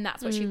 And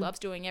that's what she loves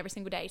doing every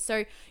single day.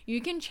 So you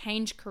can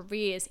change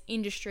careers,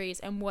 industries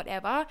and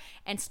whatever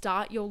and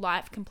start your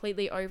life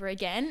completely over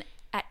again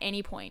at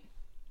any point.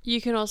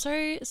 You can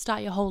also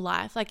start your whole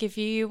life. Like if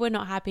you were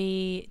not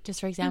happy,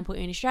 just for example,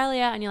 in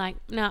Australia and you're like,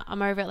 nah,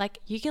 I'm over it. Like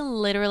you can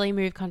literally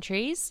move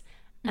countries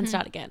and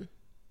start again.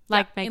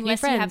 Like make new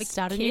friends,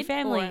 start a new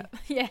family.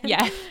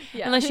 Yeah.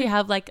 Unless you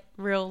have like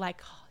real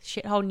like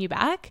shit holding you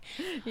back.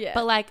 Yeah.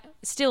 But like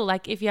still,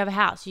 like if you have a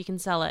house, you can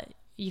sell it.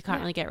 You can't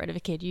really get rid of a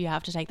kid. You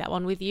have to take that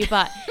one with you.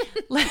 But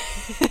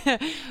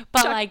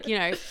like, you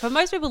know, for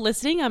most people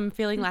listening, I'm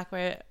feeling like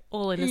we're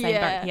all in the same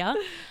boat here.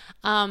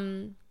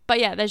 But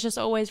yeah, there's just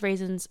always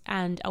reasons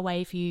and a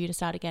way for you to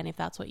start again if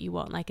that's what you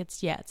want. Like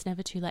it's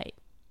never too late.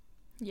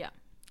 Yeah,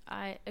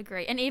 I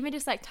agree. And even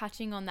just like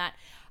touching on that,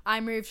 I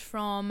moved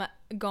from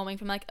going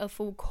from like a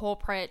full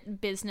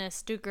corporate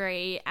business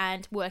degree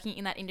and working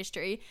in that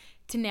industry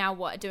to now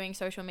doing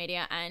social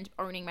media and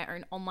owning my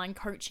own online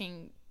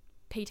coaching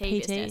PT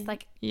business.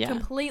 Like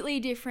completely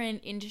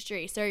different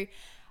industry. So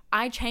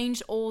I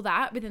changed all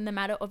that within the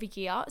matter of a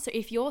year. So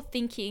if you're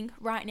thinking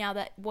right now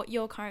that what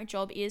your current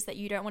job is that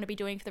you don't want to be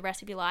doing for the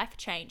rest of your life,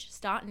 change.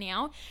 Start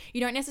now.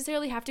 You don't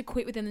necessarily have to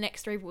quit within the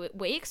next 3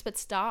 weeks, but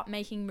start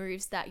making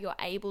moves that you're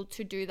able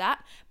to do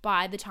that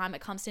by the time it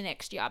comes to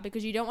next year,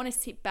 because you don't want to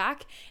sit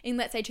back in,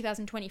 let's say,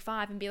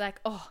 2025 and be like,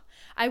 oh,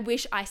 I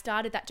wish I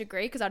started that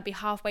degree because I'd be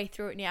halfway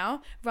through it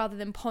now, rather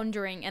than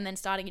pondering and then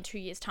starting in 2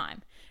 years'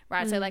 time,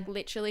 right? So like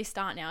literally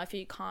start now if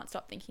you can't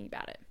stop thinking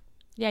about it.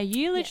 Yeah,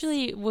 you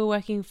literally were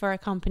working for a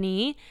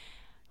company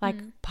like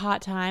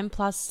part-time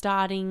plus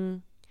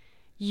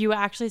you were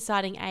actually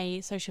starting a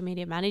social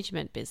media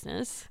management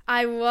business.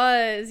 I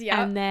was,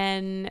 yeah. And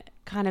then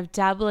kind of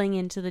dabbling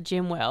into the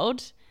gym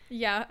world.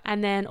 Yeah.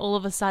 And then all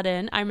of a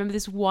sudden, I remember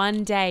this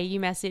one day you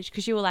messaged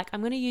because you were like,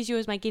 I'm going to use you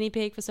as my guinea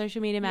pig for social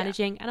media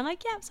managing. And I'm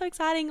like, yeah, so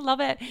exciting. Love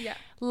it. Yeah.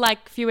 Like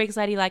a few weeks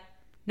later, you're like,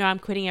 no, I'm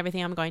quitting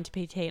everything. I'm going to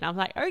PT. And I'm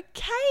like,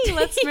 okay,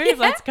 let's move.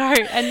 Let's go.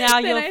 And now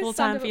you're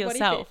full-time for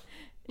yourself.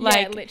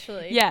 Like, yeah,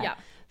 literally. Yeah.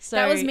 So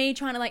that was me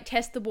trying to like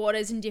test the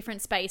waters in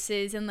different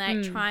spaces and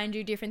like try and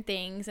do different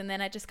things. And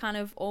then it just kind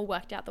of all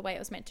worked out the way it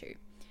was meant to.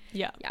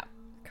 Yeah. Yeah.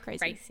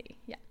 Crazy.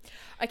 Yeah.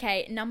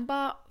 Okay.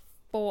 Number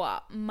 4,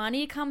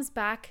 money comes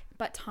back,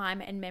 but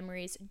time and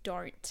memories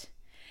don't.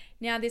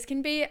 Now, this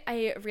can be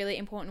a really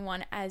important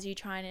one as you're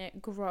trying to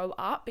grow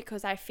up,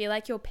 because I feel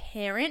like your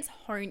parents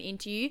hone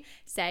into you,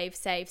 save.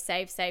 And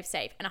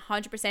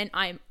 100%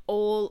 I'm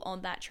all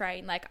on that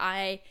train. Like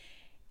I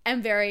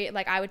am very,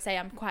 like I would say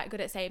I'm quite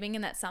good at saving,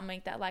 and that's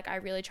something that like I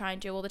really try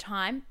and do all the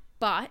time.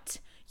 But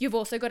you've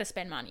also got to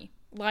spend money.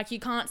 Like you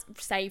can't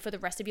save for the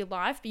rest of your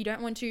life, but you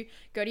don't want to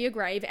go to your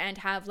grave and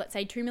have, let's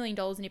say, $2 million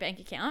in your bank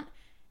account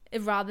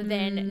rather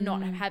than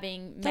not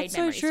having made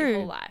memories your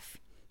whole life.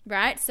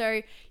 Right?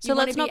 So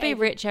let's not be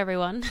rich,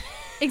 everyone.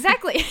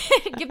 Exactly.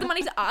 Give the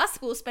money to us.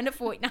 We'll spend it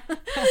for you.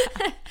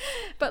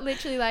 But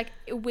literally, like,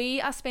 we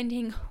are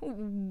spending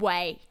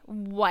way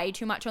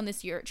too much on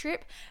this Europe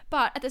trip.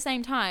 But at the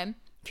same time,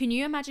 can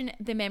you imagine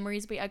the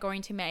memories we are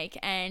going to make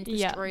and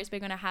the stories we're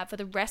going to have for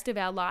the rest of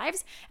our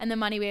lives, and the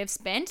money we have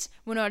spent,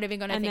 we're not even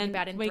going to think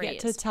about in 3 years. We get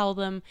to tell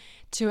them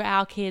to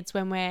our kids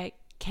when we're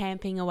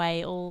camping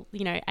away, all,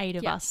 8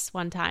 of us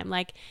one time.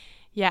 Like,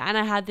 yeah. And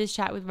I had this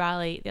chat with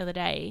Riley the other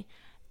day.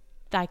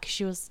 Like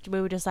we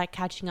were just like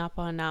catching up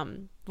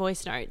on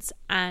voice notes,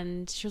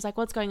 and she was like,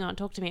 what's going on?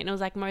 Talk to me. And it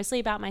was like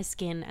mostly about my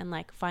skin and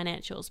like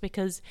financials,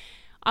 because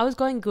I was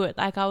going good.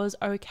 Like I was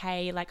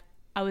okay. Like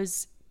I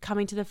was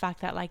coming to the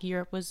fact that like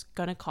Europe was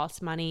going to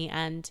cost money,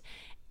 and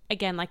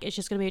again, like it's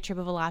just going to be a trip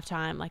of a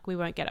lifetime. Like we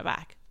won't get it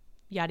back,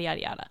 yada, yada,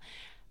 yada.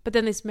 But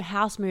then this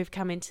house move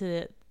come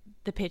into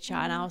the picture,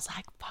 and I was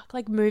like, fuck,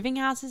 like moving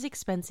house is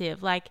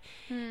expensive. Like,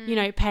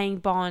 paying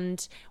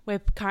bond. We're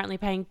currently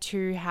paying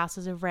 2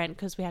 houses of rent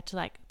because we had to,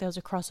 like, there was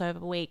a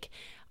crossover week.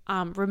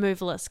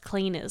 Removalists,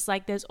 cleaners.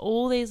 Like there's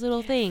all these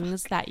little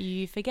things that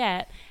you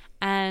forget,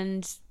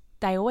 and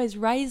they always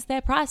raise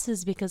their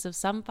prices because of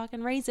some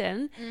fucking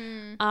reason.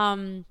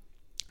 And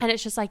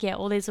it's just like,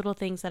 all these little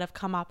things that have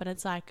come up, and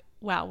it's like,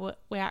 wow,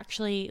 we're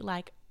actually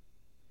like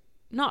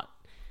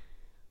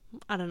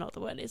I don't know what the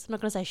word is. I'm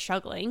not going to say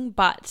struggling,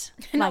 but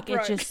like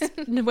it's just,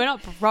 we're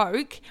not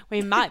broke.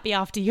 We might be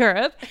after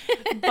Europe,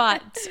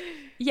 but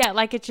yeah,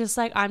 like it's just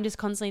like, I'm just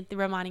constantly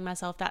reminding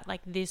myself that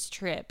like this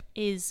trip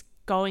is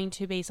going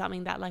to be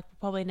something that like will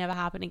probably never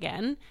happen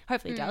again.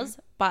 Hopefully it does,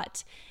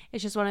 but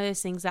it's just one of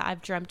those things that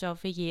I've dreamt of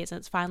for years, and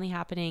it's finally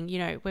happening.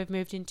 We've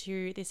moved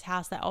into this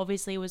house that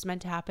obviously was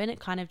meant to happen. It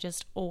kind of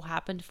just all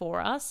happened for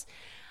us.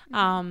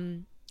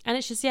 And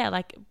it's just,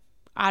 like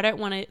I don't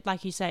want to,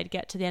 like you said,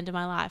 get to the end of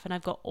my life and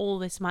I've got all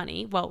this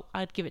money. Well,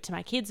 I'd give it to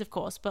my kids, of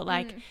course, but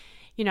like,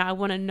 you know, I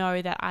want to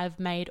know that I've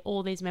made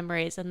all these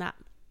memories and that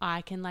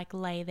I can like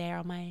lay there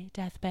on my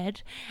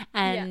deathbed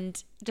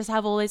and just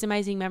have all these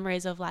amazing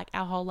memories of like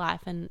our whole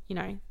life. And, you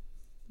know,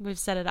 we've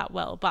set it up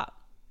well, but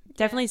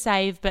definitely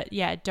save. But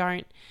yeah,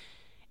 don't.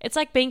 It's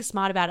like being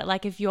smart about it.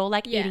 Like if you're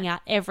like eating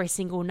out every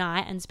single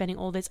night and spending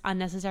all this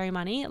unnecessary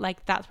money,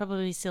 like that's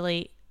probably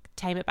silly.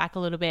 Tame it back a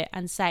little bit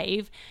and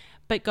save,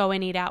 but go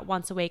and eat out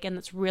once a week and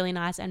it's really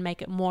nice and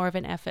make it more of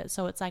an effort.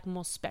 So it's like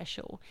more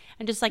special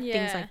and just like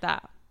things like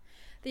that.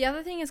 The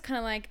other thing is kind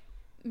of like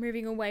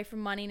moving away from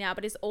money now,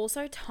 but it's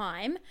also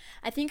time.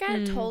 I think I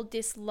had told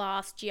this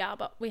last year,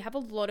 but we have a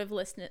lot of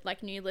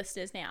new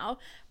listeners now.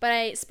 But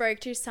I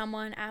spoke to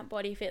someone at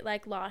Body Fit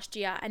like last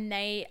year, and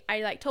I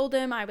like told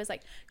them I was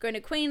like going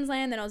to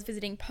Queensland, then I was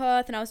visiting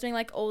Perth, and I was doing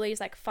like all these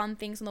like fun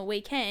things on the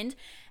weekend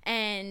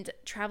and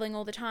traveling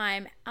all the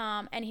time.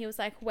 And he was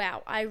like,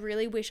 "Wow, I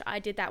really wish I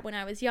did that when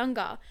I was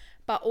younger."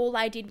 But all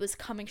I did was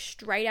coming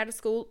straight out of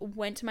school,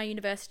 went to my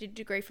university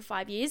degree for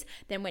 5 years,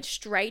 then went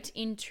straight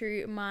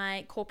into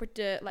my corporate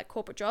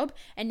job.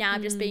 And now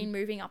I've just been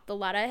moving up the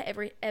ladder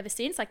ever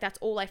since. Like that's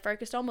all I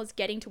focused on was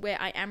getting to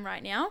where I am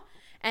right now.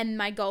 And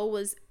my goal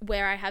was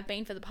where I have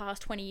been for the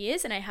past 20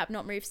 years. And I have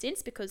not moved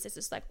since because this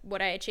is like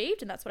what I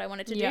achieved and that's what I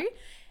wanted to do.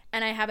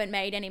 And I haven't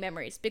made any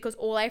memories because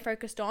all I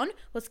focused on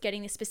was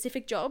getting this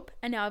specific job.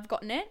 And now I've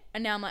gotten it.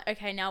 And now I'm like,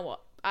 okay, now what?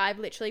 I've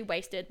literally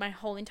wasted my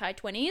whole entire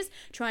 20s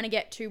trying to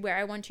get to where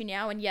I want to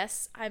now. And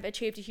yes, I've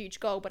achieved a huge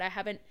goal, but I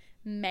haven't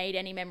made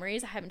any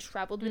memories. I haven't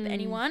traveled with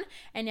anyone.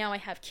 And now I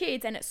have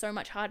kids and it's so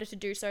much harder to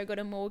do so. Got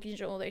a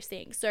mortgage and all those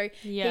things. So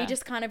he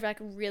just kind of like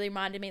really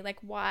reminded me like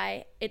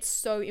why it's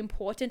so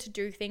important to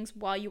do things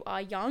while you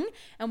are young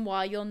and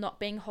while you're not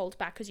being held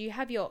back, because you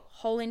have your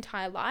whole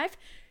entire life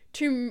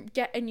to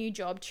get a new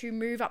job, to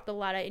move up the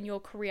ladder in your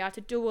career, to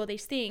do all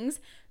these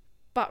things.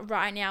 But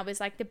right now is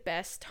like the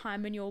best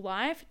time in your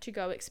life to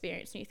go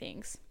experience new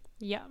things.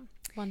 Yeah,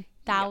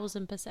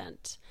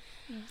 1000%.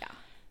 Yeah.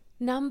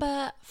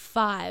 Number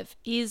 5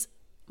 is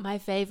my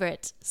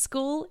favorite.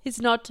 School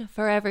is not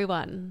for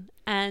everyone.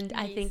 And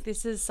I think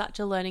this is such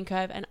a learning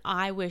curve. And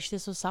I wish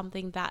this was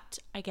something that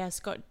I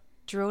guess got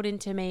drilled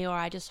into me or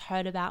I just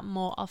heard about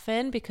more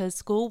often, because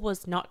school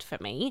was not for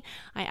me.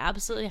 I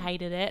absolutely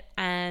hated it.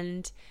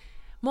 And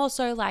more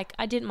so like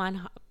I didn't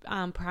mind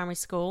primary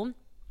school.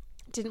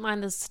 Didn't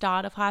mind the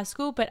start of high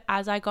school, but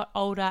as I got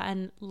older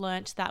and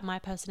learnt that my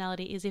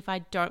personality is if I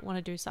don't want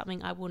to do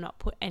something, I will not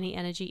put any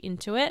energy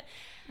into it.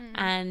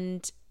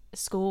 And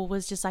school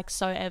was just like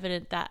so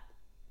evident that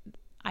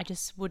I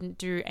just wouldn't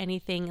do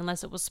anything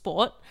unless it was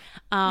sport.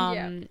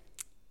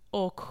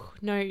 Or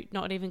no,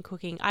 not even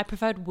cooking. I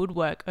preferred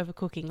woodwork over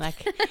cooking.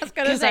 Like I was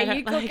gonna say,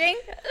 you cooking?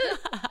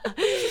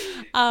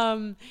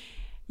 And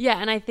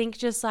I think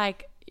just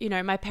like, you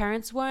know, my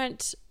parents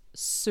weren't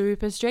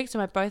super strict.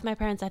 So both my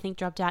parents I think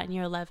dropped out in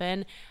year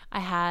 11. I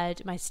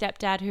had my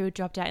stepdad who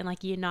dropped out in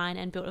like year 9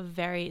 and built a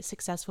very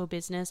successful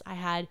business. I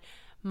had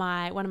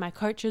one of my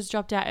coaches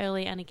dropped out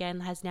early and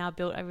again has now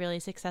built a really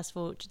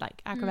successful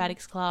like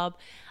acrobatics club.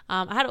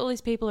 I had all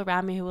these people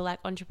around me who were like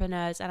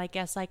entrepreneurs, and I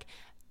guess like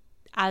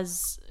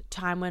as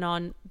time went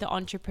on, the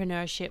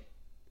entrepreneurship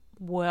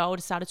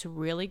world started to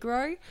really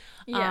grow.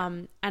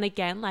 And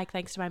again, like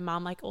thanks to my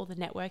mum, like all the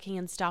networking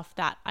and stuff,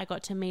 that I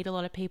got to meet a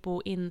lot of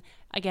people in,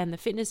 again, the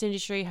fitness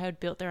industry who had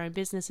built their own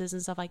businesses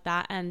and stuff like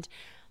that. And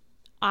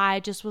I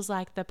just was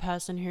like the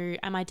person who,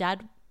 and my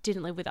dad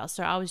didn't live with us,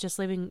 so I was just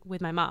living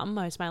with my mum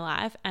most of my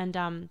life.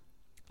 And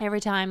every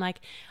time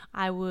like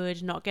I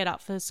would not get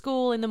up for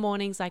school in the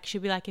mornings, like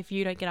she'd be like, if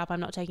you don't get up,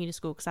 I'm not taking you to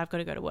school because I've got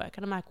to go to work.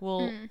 And I'm like,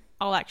 well,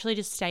 I'll actually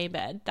just stay in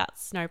bed.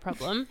 That's no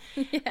problem.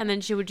 And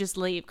then she would just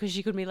leave because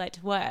she could be late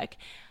to work.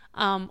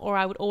 Or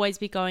I would always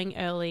be going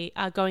late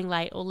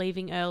or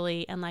leaving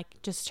early and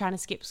like just trying to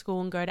skip school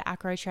and go to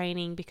acro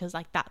training because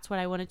like that's what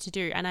I wanted to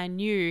do. And I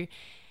knew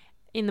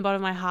in the bottom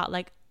of my heart,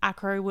 like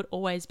acro would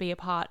always be a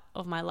part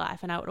of my life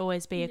and I would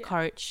always be a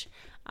coach.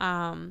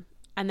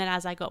 And then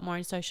as I got more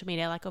in social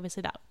media, like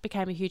obviously that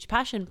became a huge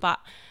passion, but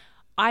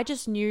I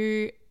just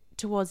knew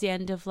towards the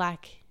end of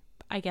like,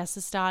 I guess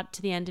the start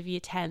to the end of year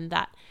 10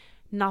 that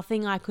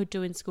nothing I could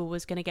do in school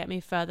was going to get me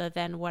further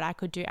than what I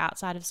could do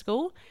outside of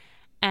school.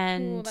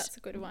 And that's a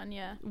good one.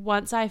 Yeah.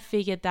 Once I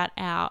figured that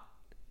out,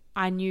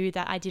 I knew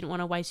that I didn't want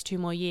to waste 2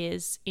 more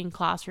years in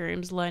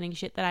classrooms learning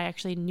shit that I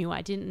actually knew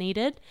I didn't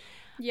needed.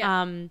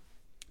 Yeah.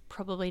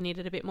 Probably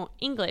needed a bit more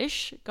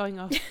English going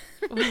off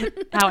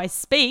how I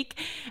speak.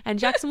 And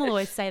Jackson will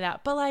always say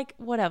that, but like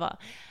whatever.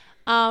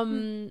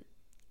 And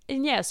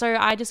yeah, so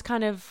I just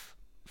kind of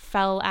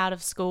fell out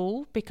of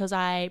school because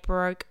I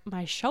broke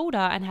my shoulder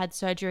and had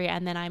surgery,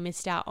 and then I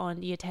missed out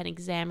on year 10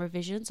 exam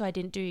revision. So I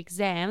didn't do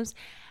exams,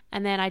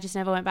 and then I just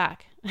never went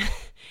back.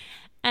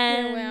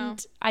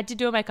 And I did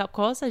do a makeup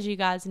course, as you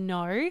guys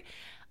know.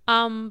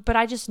 But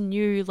I just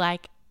knew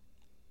like,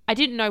 I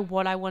didn't know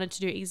what I wanted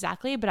to do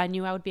exactly, but I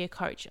knew I would be a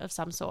coach of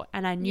some sort.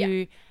 And I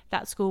knew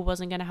that school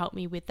wasn't going to help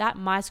me with that.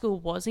 My school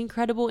was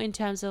incredible in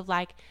terms of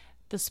like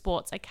the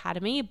sports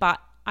academy, but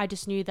I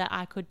just knew that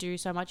I could do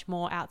so much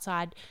more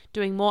outside,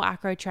 doing more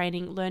acro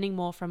training, learning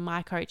more from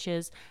my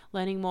coaches,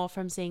 learning more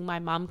from seeing my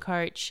mum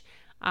coach,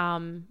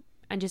 and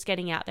just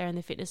getting out there in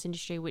the fitness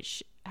industry,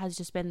 which has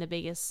just been the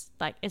biggest,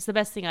 like, it's the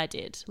best thing I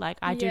did. Like,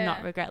 I do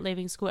not regret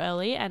leaving school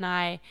early. And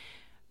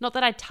not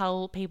that I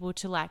tell people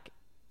to, like,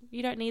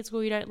 you don't need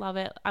school, you don't love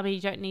it. I mean,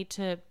 you don't need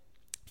to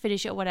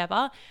finish it or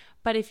whatever.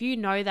 But if you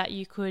know that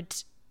you could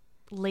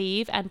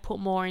leave and put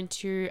more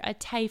into a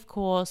TAFE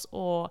course,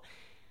 or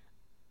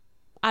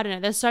I don't know,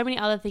 there's so many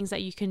other things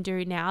that you can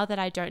do now that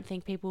I don't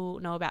think people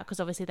know about, because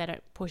obviously they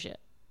don't push it.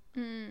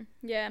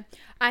 Yeah.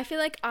 I feel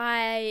like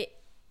I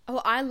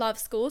love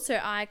school, so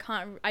I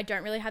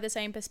don't really have the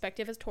same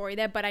perspective as Tori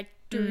there, but I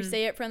do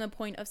see it from the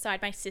point of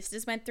side. My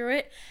sisters went through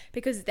it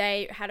because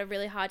they had a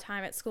really hard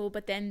time at school,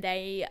 but then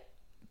they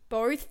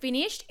both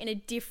finished in a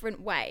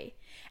different way.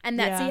 And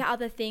that's the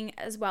other thing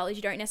as well, is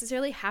you don't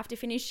necessarily have to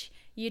finish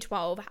year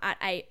 12 at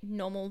a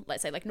normal,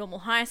 let's say like normal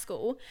high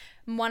school.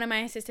 One of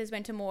my sisters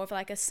went to more of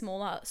like a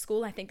smaller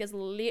school. I think there's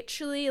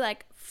literally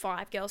like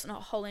 5 girls in a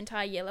whole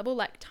entire year level,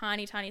 like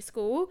tiny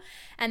school,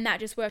 and that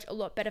just worked a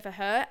lot better for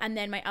her. And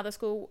then my other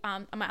school,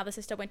 my other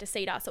sister went to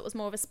Cedar, so it was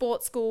more of a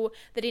sports school.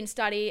 They didn't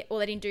study, or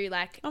they didn't do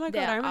like, oh my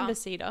god, I remember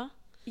Cedar.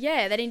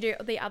 Yeah, they didn't do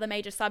the other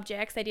major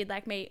subjects. They did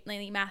like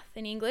mainly math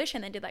and English,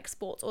 and then did like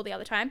sports all the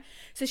other time.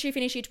 So she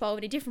finished year 12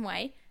 in a different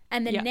way,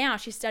 and then now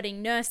she's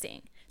studying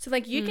nursing. So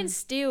like you can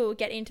still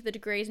get into the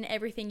degrees and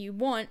everything you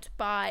want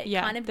by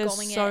kind of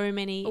going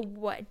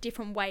a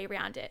different way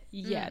around it.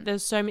 Yeah,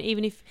 there's so many.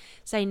 Even if,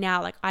 say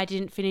now, like I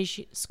didn't finish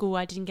school,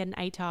 I didn't get an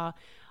ATAR,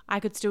 I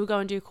could still go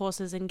and do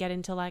courses and get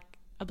into like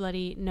a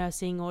bloody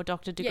nursing or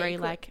doctor degree.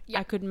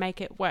 I could make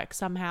it work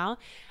somehow.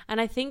 And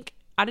I think,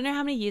 I don't know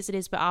how many years it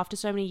is, but after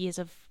so many years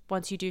of,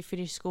 once you do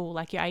finish school,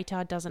 like your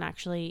ATAR doesn't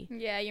actually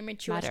you're a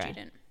mature matter.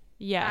 Student.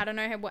 Yeah. I don't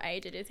know what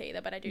age it is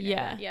either, but I do know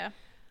that. Yeah.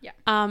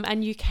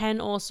 And you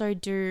can also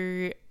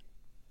do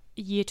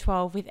year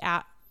 12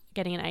 without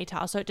getting an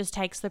ATAR, so it just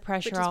takes the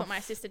pressure off. Which is what my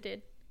sister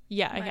did.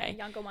 Yeah, my okay.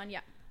 younger one,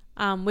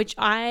 which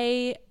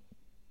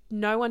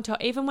no one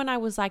told, even when I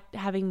was like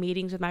having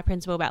meetings with my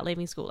principal about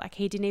leaving school, like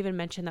he didn't even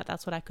mention that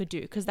that's what I could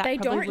do, because that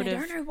probably would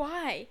have. They don't know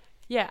why.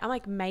 Yeah, I'm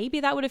like, maybe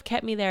that would have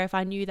kept me there if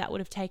I knew that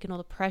would have taken all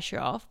the pressure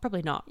off.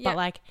 Probably not, but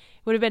like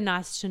it would have been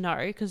nice to know,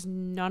 because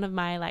none of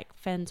my like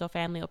friends or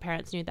family or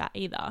parents knew that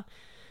either.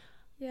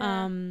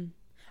 Yeah.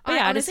 But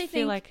yeah, I I just honestly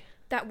feel think like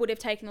that would have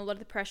taken a lot of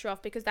the pressure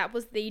off, because that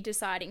was the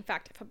deciding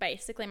factor for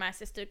basically my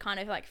sister to kind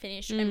of like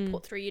finish and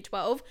put through year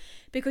 12,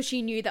 because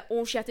she knew that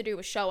all she had to do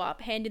was show up,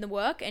 hand in the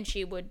work, and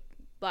she would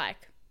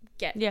like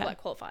get like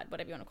qualified,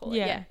 whatever you want to call it.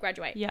 Yeah,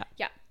 graduate. Yeah.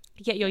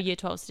 Get your year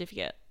 12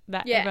 certificate.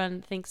 That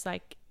everyone thinks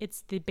like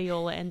it's the be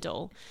all end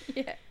all.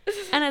 Yeah.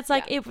 And it's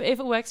like if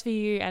it works for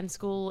you and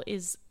school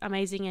is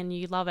amazing and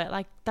you love it,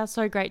 like that's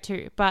so great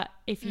too. But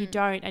if you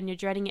don't, and you're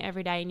dreading it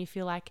every day and you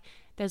feel like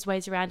there's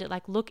ways around it,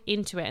 like look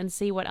into it and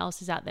see what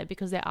else is out there,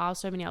 because there are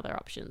so many other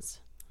options.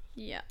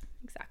 Yeah,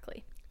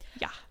 exactly.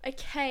 Yeah.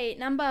 Okay,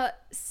 number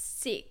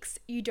 6,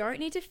 you don't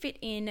need to fit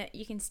in,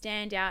 you can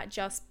stand out,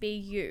 just be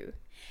you.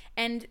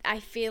 And I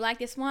feel like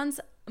this one's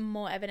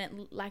more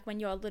evident like when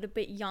you're a little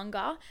bit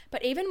younger,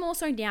 but even more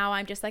so now,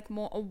 I'm just like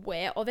more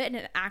aware of it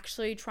and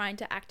actually trying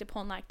to act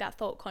upon like that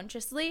thought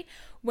consciously.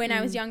 When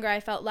I was younger, I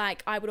felt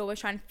like I would always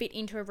try and fit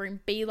into a room,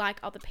 be like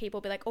other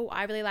people, be like, oh,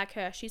 I really like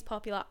her, she's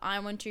popular, I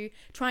want to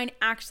try and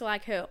act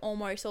like her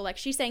almost, or like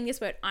she's saying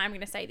this word, I'm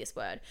gonna say this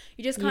word.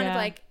 You just kind of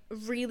like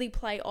really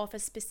play off a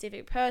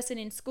specific person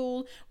in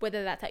school,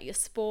 whether that's at your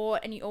sport,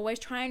 and you always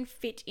try and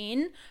fit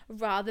in,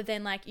 rather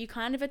than like you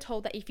kind of are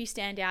told that if you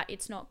stand out,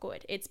 it's not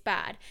good, it's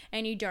bad,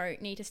 and you don't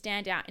need to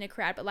stand out in a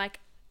crowd. But like,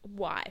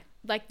 why?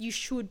 Like you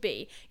should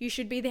be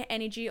the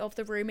energy of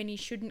the room, and you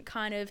shouldn't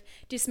kind of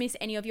dismiss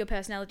any of your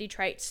personality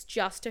traits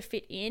just to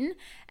fit in.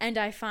 And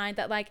I find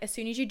that like as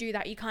soon as you do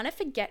that, you kind of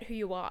forget who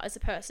you are as a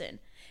person.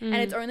 And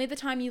it's only the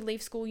time you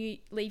leave school, you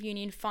leave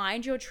uni and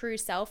find your true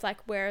self. Like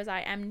whereas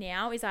I am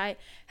now is I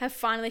have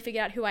finally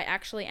figured out who I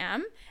actually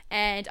am,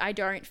 and I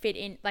don't fit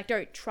in, like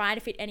don't try to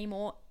fit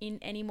anymore.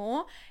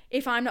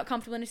 If I'm not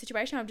comfortable in a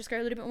situation, I'll just go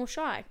a little bit more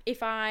shy.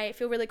 If I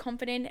feel really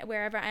confident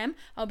wherever I am,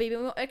 I'll be a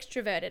bit more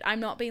extroverted. I'm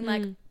not being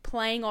like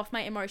playing off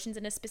my emotions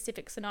in a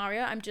specific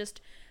scenario. I'm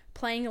just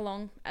playing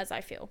along as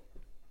I feel.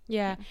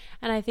 Yeah.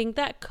 And I think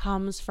that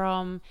comes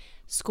from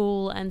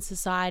school and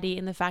society,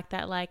 in the fact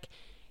that like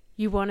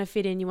you want to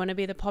fit in, you want to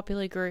be the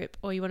popular group,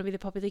 or you want to be the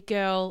popular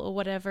girl, or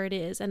whatever it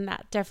is. And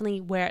that's definitely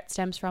where it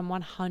stems from,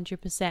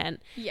 100%.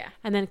 Yeah.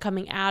 And then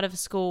coming out of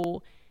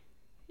school,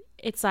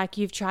 it's like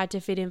you've tried to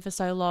fit in for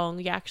so long,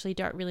 you actually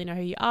don't really know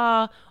who you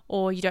are,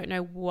 or you don't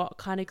know what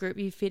kind of group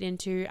you fit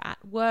into at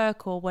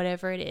work or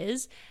whatever it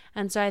is.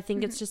 And so I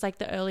think it's just like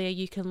the earlier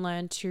you can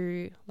learn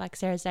to, like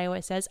Sarah's Day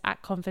always says,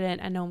 act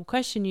confident and no one will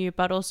question you,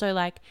 but also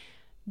like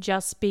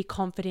just be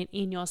confident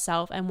in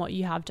yourself and what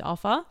you have to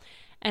offer.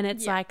 And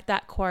it's like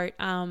that quote,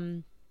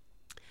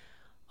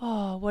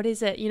 what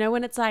is it? You know,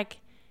 when it's like,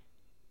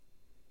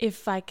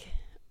 if like,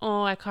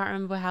 I can't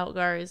remember how it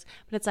goes,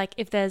 but it's like,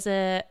 if there's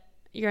a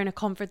you're in a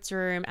conference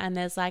room and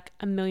there's like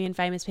a million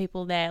famous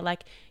people there,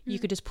 like you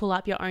could just pull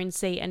up your own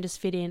seat and just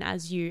fit in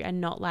as you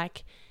and not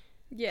like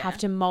have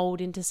to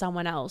mold into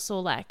someone else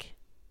or like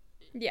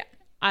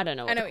I don't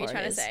know what I know what you're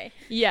trying to say.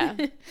 Yeah.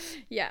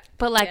 Yeah.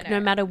 But like no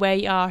matter where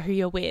you are, who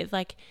you're with,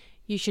 like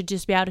you should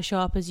just be able to show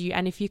up as you.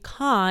 And if you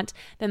can't,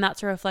 then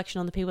that's a reflection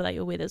on the people that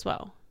you're with as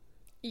well.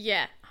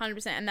 Yeah,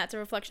 100%. And that's a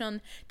reflection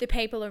on the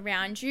people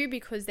around you,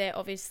 because they're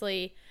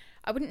obviously,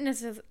 I wouldn't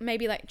necessarily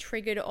maybe like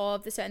triggered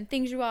of the certain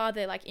things you are.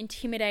 They're like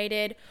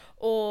intimidated,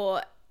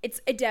 or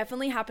it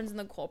definitely happens in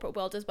the corporate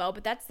world as well.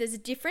 But there's a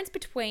difference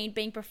between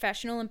being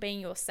professional and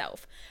being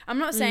yourself. I'm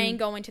not saying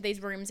go into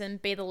these rooms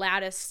and be the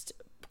loudest,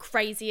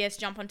 craziest,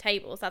 jump on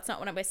tables. That's not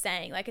what we're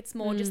saying. Like it's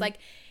more just like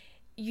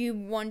you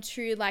want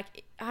to,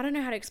 like, I don't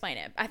know how to explain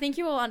it. I think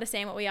you all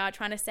understand what we are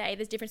trying to say.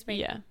 There's a difference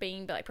between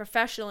being like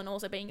professional and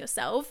also being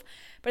yourself.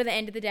 But at the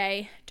end of the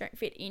day, don't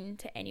fit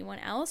into anyone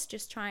else.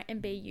 Just try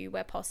and be you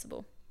where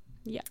possible.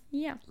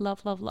 Yeah.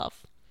 Love.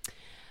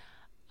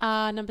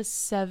 Number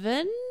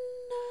 7.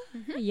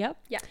 Yep.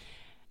 Yeah.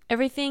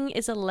 Everything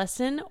is a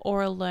lesson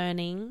or a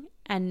learning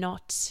and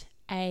not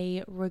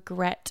a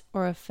regret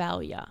or a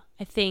failure.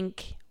 I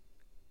think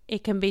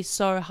it can be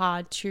so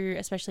hard to,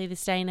 especially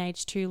this day and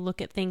age, to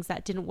look at things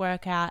that didn't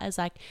work out as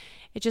like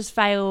it just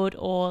failed,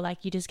 or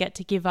like you just get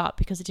to give up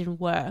because it didn't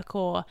work,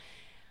 or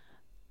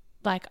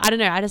like, I don't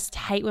know. I just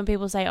hate when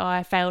people say, oh,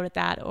 I failed at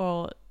that,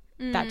 or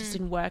that just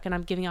didn't work and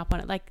I'm giving up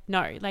on it. Like,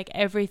 no, like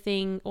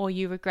everything, or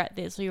you regret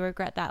this or you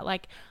regret that.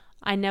 Like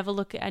I never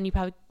look at, and you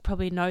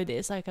probably know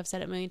this, like I've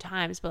said it a million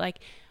times, but like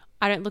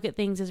I don't look at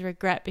things as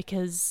regret,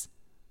 because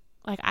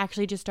like I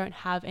actually just don't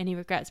have any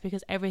regrets,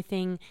 because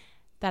everything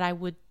that I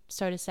would,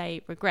 so to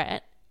say,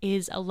 regret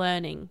is a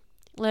learning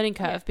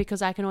curve,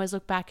 because I can always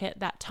look back at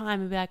that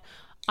time and be like,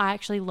 I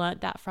actually learned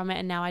that from it,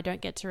 and now I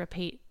don't get to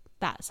repeat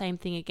that same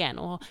thing again,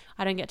 or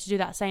I don't get to do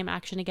that same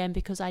action again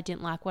because I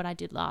didn't like what I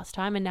did last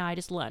time, and now I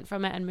just learn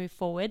from it and move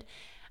forward.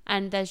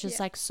 And there's just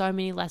like so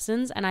many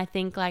lessons, and I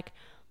think like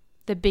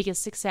the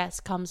biggest success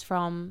comes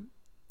from,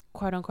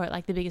 quote unquote,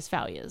 like the biggest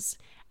failures.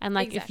 And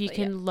like if you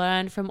can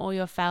learn from all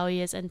your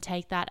failures and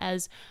take that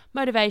as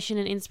motivation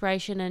and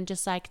inspiration and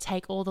just like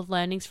take all the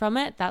learnings from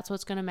it, that's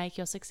what's going to make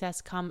your success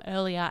come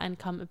earlier and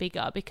come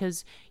bigger,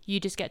 because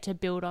you just get to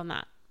build on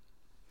that.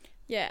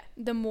 Yeah,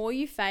 the more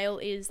you fail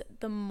is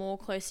the more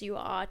closer you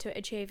are to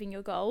achieving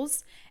your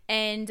goals.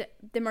 And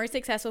the most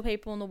successful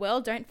people in the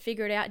world don't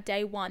figure it out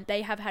day one.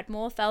 They have had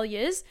more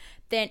failures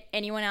than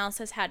anyone else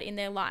has had in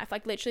their life.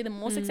 Like literally, the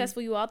more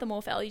successful you are, the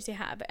more failures you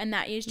have. And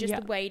that is just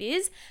the way it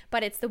is.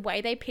 But it's the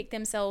way they pick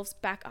themselves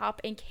back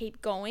up and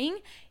keep going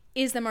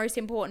is the most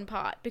important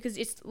part, because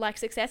it's like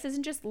success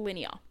isn't just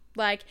linear.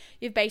 Like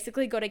you've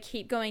basically got to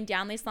keep going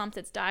down these lumps.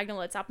 It's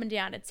diagonal, it's up and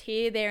down, it's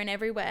here, there and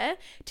everywhere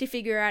to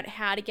figure out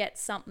how to get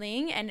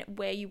something and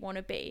where you want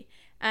to be.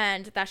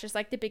 And that's just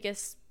like the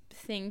biggest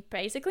thing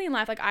basically in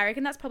life. Like I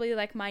reckon that's probably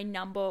like my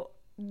number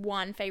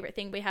one favorite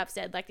thing we have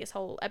said like this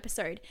whole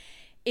episode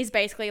is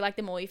basically like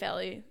the more you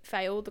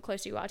fail, the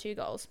closer you are to your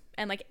goals.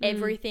 And like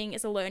everything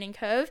is a learning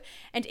curve.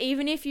 And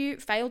even if you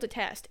failed a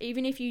test,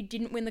 even if you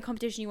didn't win the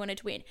competition you wanted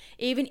to win,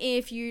 even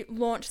if you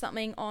launched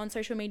something on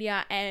social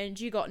media and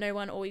you got no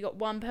one, or you got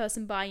one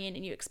person buy in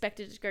and you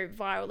expected it to go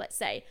viral, let's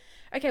say,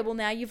 okay, well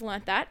now you've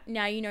learned that.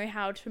 Now you know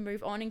how to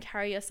move on and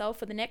carry yourself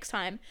for the next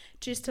time,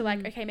 just to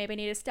like, okay, maybe I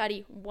need to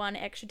study one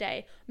extra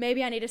day.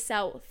 Maybe I need to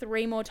sell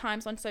 3 more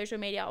times on social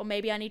media, or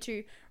maybe I need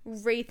to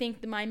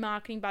rethink my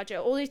marketing budget,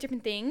 all these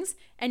different things.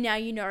 And now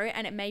you know,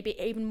 and it may be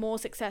even more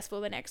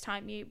successful the next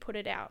time you put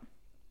it out.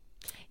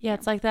 Yeah,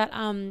 it's like that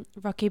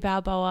Rocky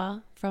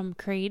Balboa from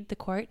Creed, the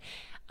quote.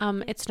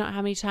 It's not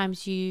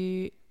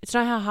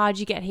how hard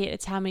you get hit,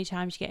 it's how many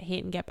times you get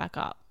hit and get back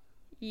up.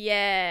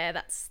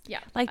 Yeah,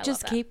 like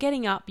just keep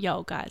getting up,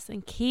 yo guys,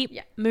 and keep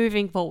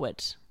moving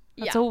forward.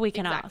 That's all we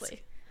can ask.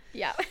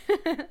 Yeah.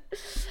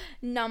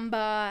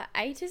 Number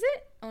 8, is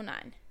it? Or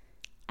 9?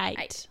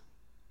 8.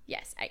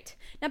 Yes, 8.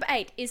 Number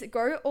 8 is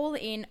go all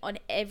in on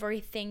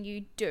everything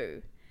you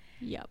do.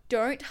 Yep.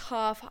 Don't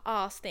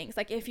half-ass things.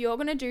 Like if you're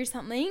going to do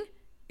something,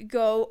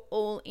 go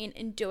all in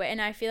and do it.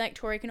 And I feel like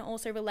Tori can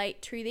also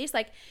relate to this.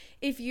 Like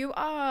if you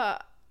are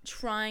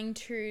trying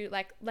to,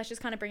 like, let's just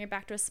kind of bring it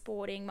back to a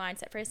sporting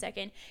mindset for a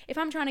second. If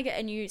I'm trying to get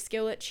a new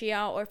skill at cheer,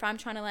 or if I'm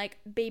trying to like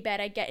be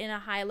better, get in a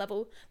higher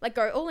level, like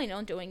go all in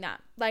on doing that.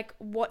 Like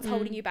what's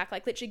holding you back?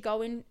 Like literally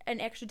go in an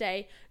extra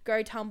day,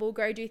 go tumble,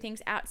 go do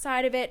things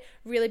outside of it,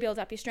 really build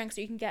up your strength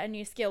so you can get a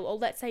new skill. Or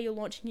let's say you're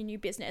launching a new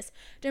business.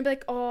 Don't be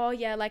like, oh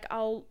yeah, like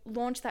I'll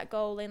launch that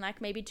goal in like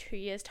maybe 2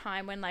 years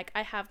time when like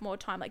I have more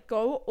time. Like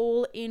go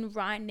all in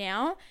right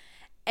now.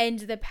 And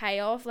the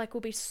payoff like will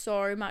be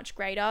so much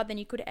greater than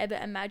you could ever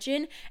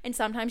imagine. And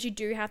sometimes you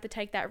do have to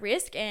take that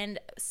risk, and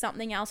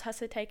something else has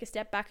to take a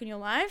step back in your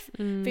life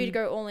for you to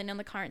go all in on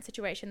the current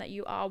situation that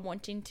you are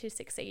wanting to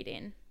succeed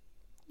in.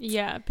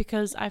 Yeah,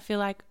 because I feel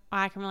like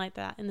I can relate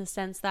to that in the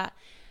sense that,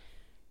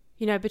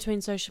 you know, between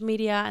social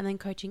media and then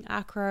coaching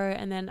acro,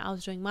 and then I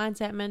was doing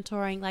mindset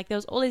mentoring, like there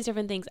was all these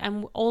different things,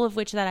 and all of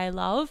which that I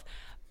love.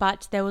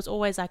 but there was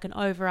always like an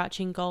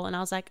overarching goal. And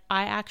I was like,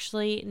 I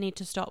actually need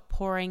to stop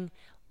pouring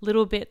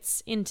little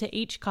bits into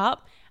each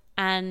cup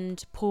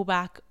and pull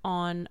back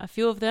on a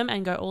few of them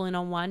and go all in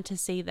on one to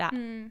see that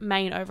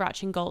main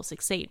overarching goal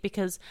succeed,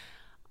 because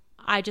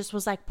I just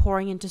was like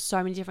pouring into so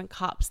many different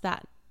cups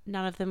that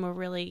none of them were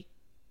really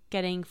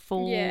getting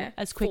full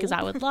as quick as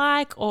I would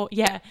like, or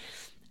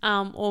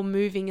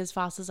moving as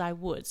fast as I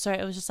would. So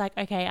it was just like,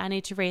 okay, I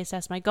need to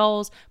reassess my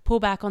goals, pull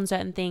back on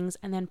certain things,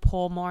 and then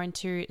pour more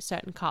into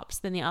certain cups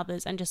than the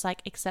others, and just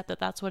like accept that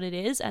that's what it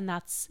is, and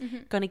that's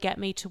going to get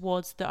me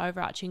towards the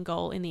overarching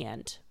goal in the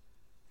end.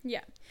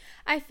 Yeah.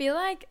 I feel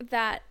like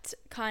that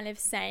kind of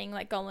saying,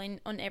 like, going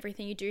on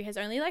everything you do has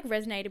only like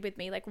resonated with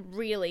me like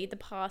really the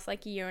past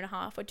like year and a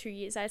half or 2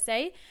 years, I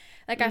say.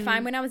 Like I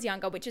find when I was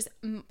younger, which is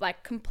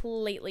like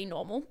completely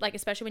normal, like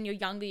especially when you're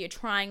younger, you're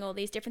trying all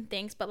these different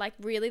things, but like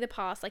really the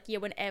past like year,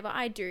 whenever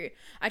I do,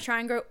 I try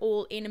and go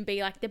all in and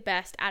be like the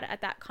best at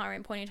that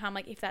current point in time.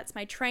 Like if that's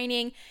my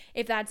training,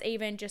 if that's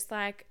even just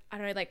like, I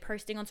don't know, like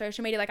posting on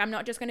social media, like I'm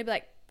not just going to be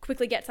like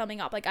quickly get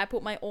something up. Like I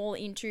put my all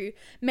into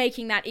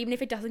making that, even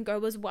if it doesn't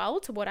go as well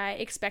to what I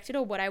expected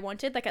or what I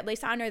wanted, like at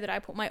least I know that I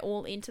put my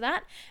all into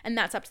that, and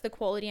that's up to the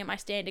quality and my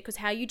standard, because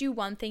how you do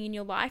one thing in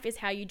your life is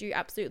how you do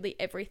absolutely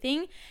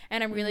everything.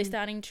 And I'm really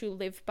starting to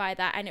live by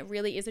that, and it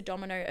really is a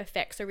domino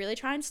effect. So really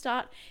try and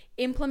start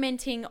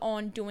implementing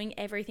on doing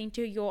everything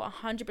to your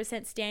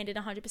 100% standard,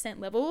 100%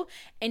 level,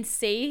 and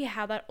see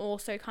how that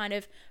also kind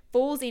of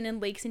falls in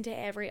and leaks into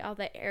every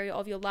other area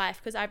of your life.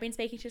 Because I've been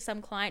speaking to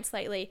some clients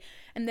lately,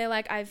 and they're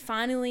like, I've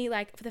finally,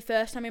 like for the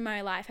first time in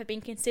my life, have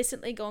been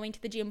consistently going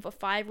to the gym for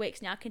 5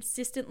 weeks now,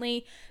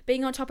 consistently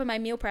being on top of my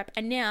meal prep,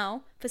 and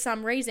now for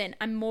some reason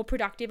I'm more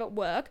productive at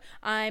work,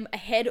 I'm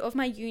ahead of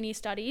my uni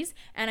studies,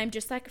 and I'm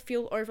just like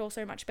feel overall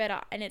so much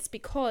better. And it's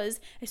because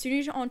as soon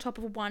as you're on top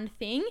of one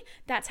thing,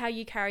 that's how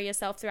you carry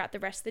yourself throughout the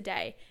rest of the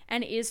day,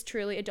 and it is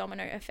truly a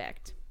domino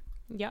effect.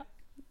 Yep.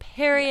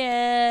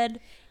 Period.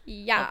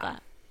 Yeah.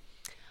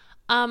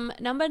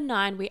 Number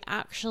 9, we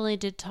actually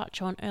did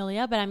touch on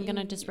earlier, but I'm going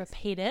to just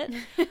repeat it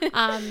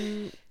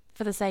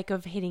for the sake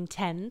of hitting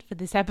 10 for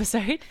this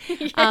episode.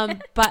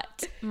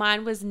 But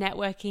mine was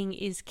networking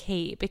is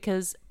key,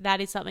 because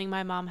that is something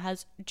my mum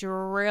has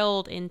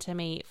drilled into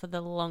me for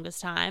the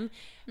longest time.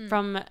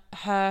 From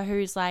her,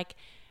 who's like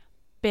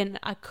been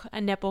a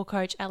netball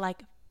coach at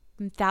like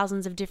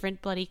thousands of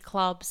different bloody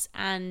clubs,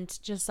 and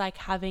just like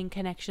having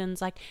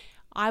connections. Like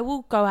I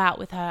will go out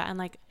with her and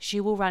like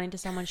she will run into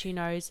someone she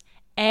knows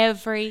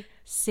every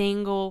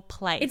single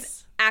place.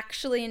 It's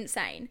actually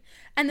insane.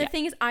 And the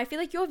thing is, I feel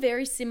like you're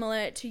very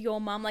similar to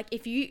your mum. Like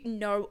if you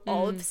know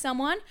of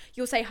someone,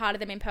 you'll say hi to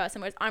them in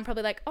person, whereas I'm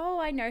probably like, oh,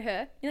 I know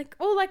her. You're like,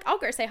 oh, like I'll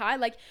go say hi.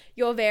 Like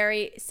you're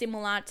very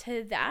similar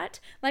to that.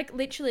 Like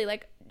literally,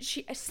 like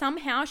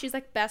she's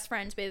like best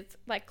friends with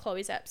like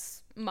Chloe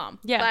Zepp's mum.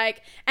 Yeah.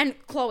 Like, and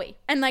Chloe,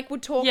 and like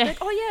would talk like,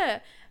 oh yeah,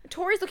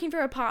 Tori's looking for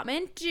an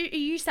apartment. Are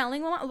you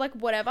selling one? Like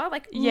whatever.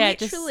 Like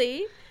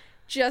literally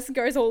just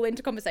goes all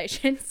into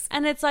conversations.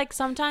 And it's like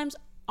sometimes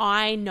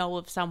I know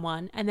of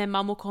someone, and then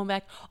mum will call me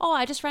back, oh,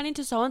 I just ran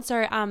into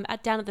so-and-so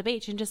down at the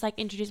beach, and just like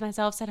introduce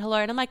myself, said hello,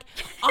 and I'm like,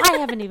 I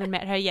haven't even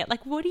met her yet.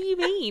 Like, what do you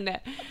mean?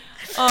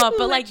 Oh,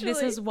 but like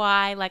this is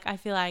why like I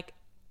feel like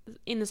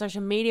in the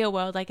social media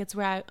world, like it's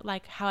where I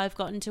like how I've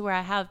gotten to where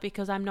I have,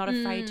 because I'm not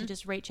afraid to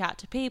just reach out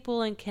to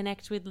people and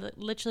connect with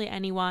literally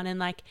anyone. And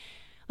like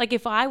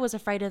if I was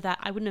afraid of that,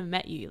 I wouldn't have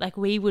met you. Like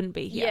we wouldn't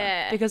be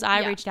here because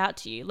I reached out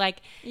to you.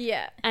 Like,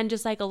 and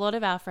just like a lot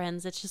of our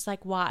friends, it's just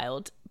like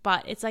wild.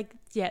 But it's like,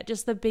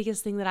 just the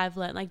biggest thing that I've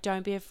learned, like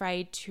don't be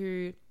afraid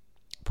to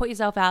put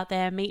yourself out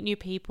there, meet new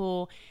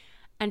people,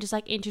 and just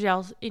like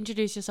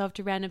introduce yourself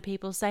to random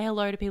people, say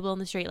hello to people on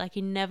the street. Like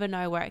you never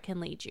know where it can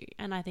lead you.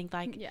 And I think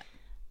like,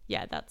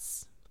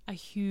 that's a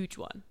huge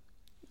one.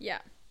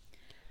 Yeah.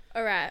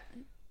 All right.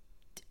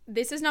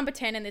 This is number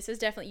 10, and this is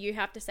definitely, you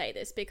have to say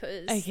this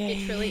because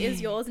it truly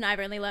is yours, and I've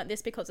only learnt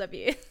this because of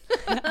you.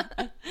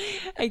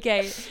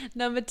 Okay,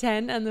 number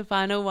 10 and the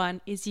final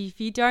one is, if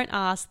you don't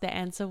ask, the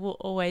answer will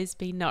always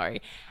be no.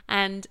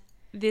 And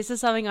this is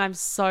something I'm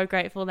so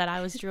grateful that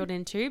I was drilled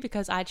into,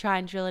 because I try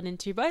and drill it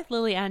into both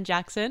Lily and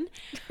Jackson,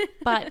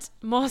 but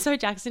more so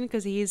Jackson,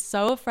 because he is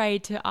so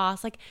afraid to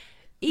ask, like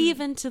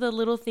even to the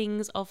little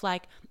things of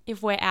like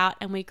if we're out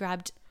and we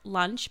grabbed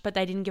lunch but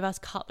they didn't give us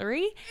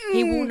cutlery,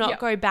 he will not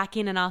go back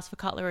in and ask for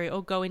cutlery,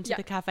 or go into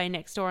the cafe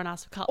next door and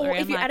ask for cutlery. Or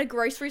if you're at a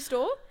grocery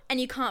store and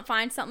you can't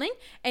find something,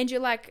 and you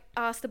like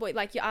ask the boy,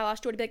 like I'll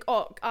ask Jordan to be like,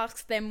 oh,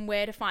 ask them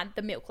where to find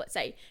the milk, let's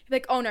say. You're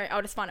like, oh no,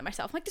 I'll just find it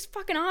myself. I'm like, just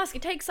fucking ask.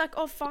 It takes like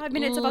 5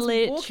 minutes of us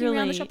walking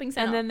around the shopping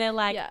center, and then they're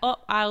like, oh,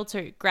 aisle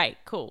 2, great,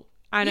 cool,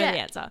 I know the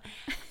answer.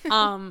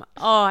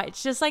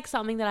 It's just like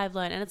something that I've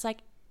learned, and it's like,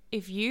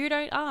 if you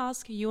don't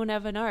ask, you'll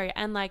never know,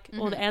 and like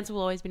or the answer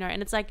will always be no.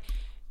 And it's like,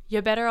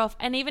 you're better off.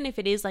 And even if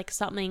it is like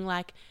something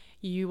like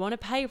you want a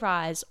pay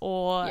rise,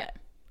 or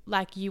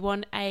like you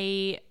want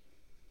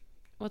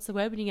what's the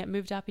word when you get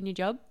moved up in your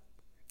job?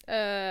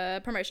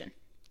 Promotion.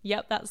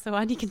 Yep, that's the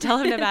one. You can tell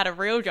them about a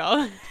real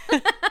job.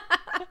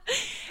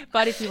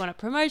 But if you want a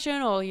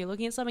promotion or you're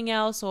looking at something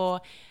else,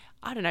 or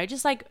I don't know,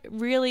 just like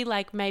really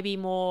like maybe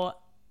more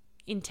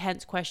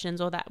intense questions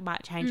or that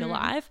might change your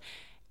life,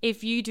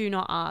 if you do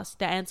not ask,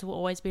 the answer will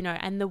always be no.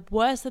 And the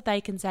worst that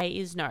they can say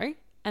is no.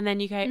 And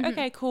then you go,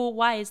 okay, cool.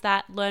 Why is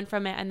that? Learn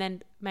from it. And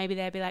then maybe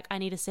they'll be like, I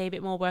need to see a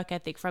bit more work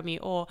ethic from you,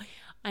 or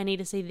I need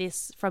to see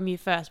this from you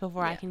first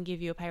before I can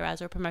give you a pay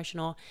rise or a promotion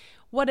or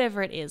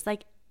whatever it is.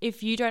 Like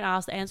if you don't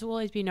ask, the answer will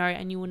always be no,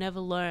 and you will never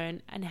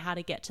learn and how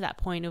to get to that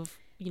point of,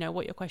 you know,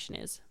 what your question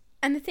is.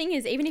 And the thing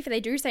is, even if they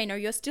do say no,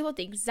 you're still at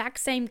the exact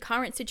same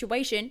current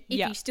situation if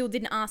you still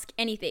didn't ask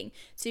anything.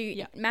 So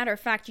matter of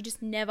fact, you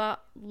just never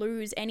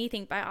lose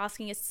anything by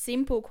asking a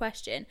simple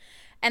question.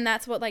 And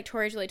that's what like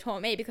Tori's really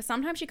taught me, because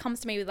sometimes she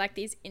comes to me with like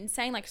these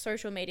insane like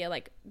social media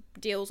like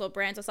deals or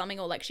brands or something,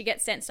 or like she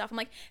gets sent stuff. I'm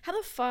like, how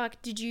the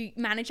fuck did you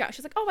manage that?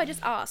 She's like, oh, I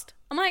just asked.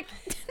 I'm like,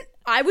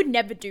 I would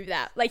never do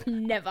that. Like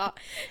never.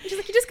 And she's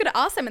like, you just got to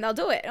ask them and they'll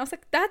do it. And I was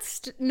like,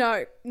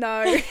 no.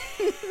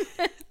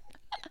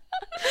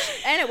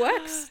 And it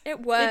works.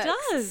 It works. It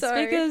does.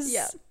 So,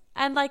 because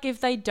and like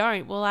if they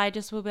don't, well, I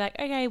just will be like,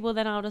 okay, well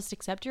then I'll just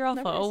accept your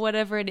offer or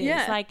whatever it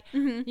is. Like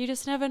you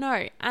just never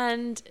know.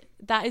 And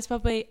that is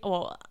probably,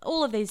 well,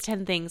 all of these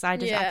 10 things, I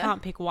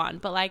can't pick one,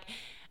 but like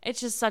it's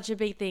just such a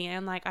big thing.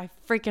 And like I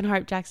freaking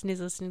hope Jackson is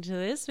listening to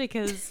this,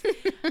 because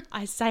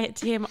I say it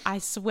to him, I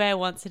swear,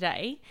 once a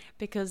day,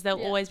 because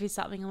there'll always be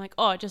something I'm like,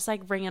 oh, just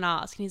like ring and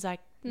ask. And he's like,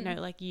 no,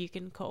 like you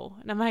can call.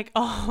 And I'm like,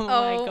 oh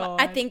my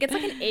God. I think it's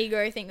like an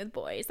ego thing with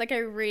boys. Like I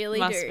really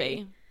Must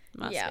do.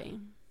 Must be.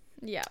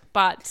 Yeah.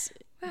 But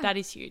that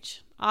is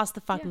huge. Ask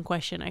the fucking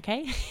question,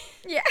 okay?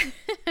 Yeah.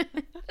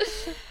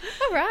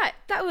 All right.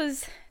 That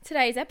was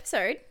today's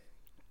episode.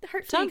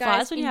 Hopefully Time you guys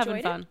flies when you're having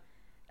enjoyed fun. it.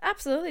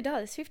 Absolutely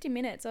does. 50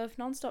 minutes of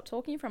non-stop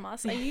talking from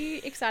us. Are you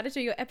excited to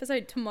do your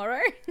episode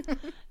tomorrow?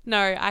 No,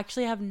 I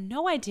actually have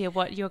no idea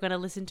what you're going to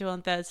listen to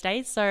on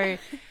Thursday. So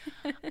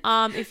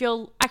if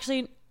you're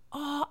actually...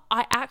 Oh,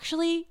 I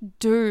actually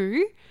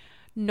do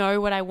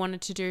know what I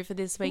wanted to do for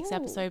this week's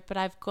episode, but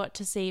I've got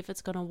to see if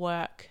it's going to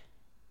work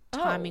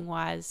timing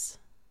wise.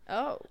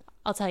 I'll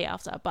tell you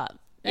after, but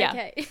yeah.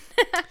 Okay.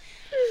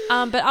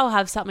 But I'll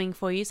have something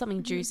for you,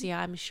 something juicy,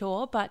 I'm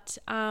sure. But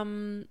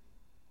that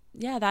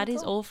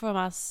is all from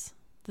us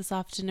this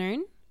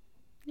afternoon.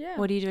 Yeah.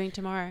 What are you doing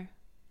tomorrow?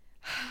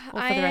 Or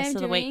for the rest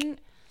of the week?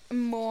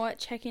 More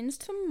check-ins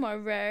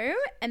tomorrow,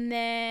 and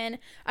then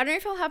I don't know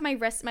if I'll have my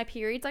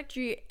periods like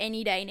due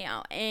any day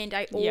now, and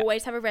I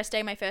always have a rest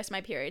day my first of my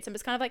periods. I'm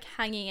just kind of like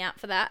hanging out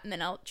for that, and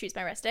then I'll choose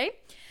my rest day.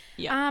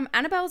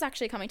 Annabelle's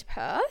actually coming to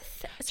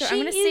Perth, so I'm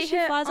gonna see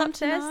her on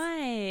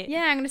Thursday.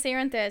 Yeah, I'm gonna see her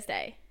on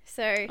Thursday,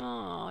 so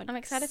I'm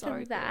excited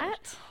for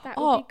that. That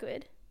would be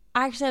good.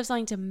 I actually have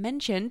something to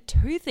mention.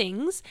 2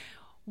 things.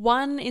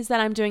 One is that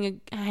I'm doing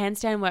a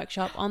handstand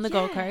workshop on the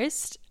Gold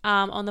Coast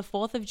on the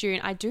 4th of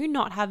June. I do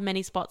not have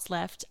many spots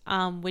left,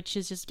 which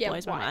is just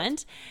blows my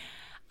mind.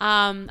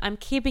 I'm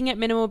keeping it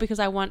minimal because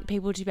I want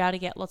people to be able to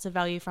get lots of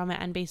value from it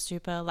and be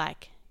super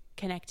like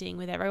connecting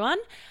with everyone.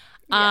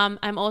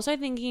 I'm also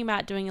thinking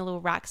about doing a little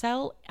rack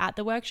sale at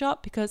the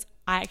workshop, because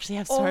I actually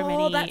have so many.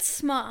 Oh, that's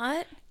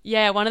smart.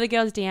 Yeah, one of the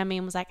girls DM'd me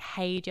and was like,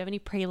 hey, do you have any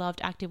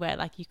pre-loved activewear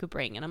like you could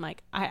bring? And I'm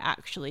like, I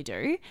actually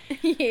do.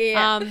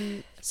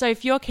 So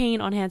if you're keen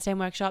on handstand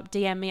workshop,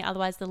 DM me.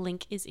 Otherwise, the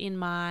link is in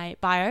my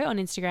bio on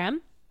Instagram.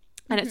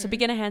 And it's a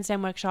beginner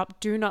handstand workshop.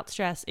 Do not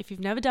stress. If you've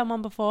never done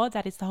one before,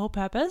 that is the whole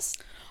purpose.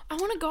 I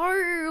want to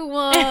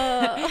go.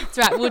 That's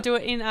right. We'll do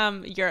it in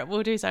Europe.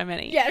 We'll do so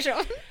many. Yeah,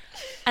 sure.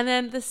 And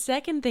then the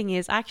second thing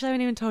is, I actually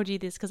haven't even told you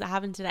this because it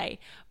happened today,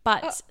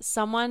 but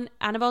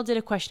Annabelle did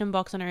a question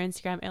box on her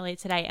Instagram earlier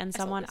today, and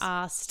someone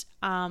asked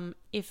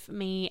if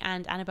me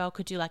and Annabelle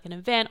could do like an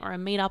event or a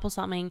meetup or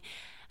something.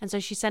 And so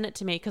she sent it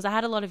to me because I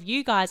had a lot of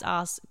you guys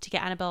ask to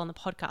get Annabelle on the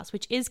podcast,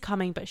 which is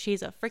coming, but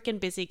she's a freaking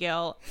busy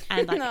girl,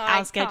 and like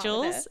our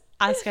schedules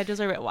are a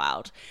bit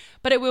wild,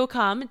 but it will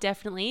come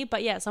definitely.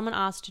 But yeah, someone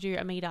asked to do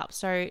a meetup.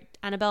 So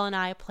Annabelle and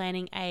I are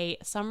planning a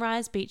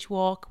sunrise beach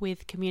walk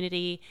with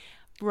community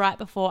right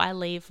before I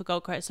leave for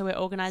Gold Coast. So we're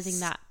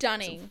organising that.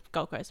 Stunning.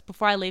 Gold Coast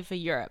before I leave for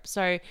Europe.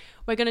 So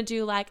we're going to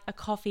do like a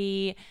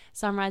coffee,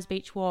 sunrise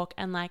beach walk,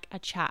 and like a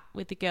chat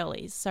with the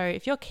girlies. So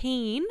if you're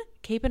keen,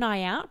 keep an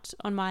eye out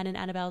on mine and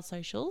Annabelle's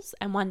socials.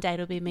 And one day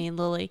it'll be me and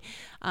Lily.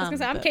 I was going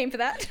to say, I'm keen for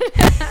that.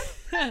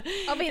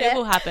 I'll be there. It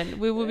will happen.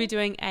 We will be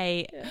doing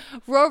a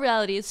Raw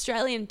Reality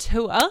Australian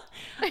tour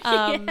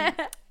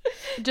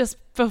just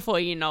before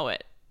you know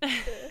it.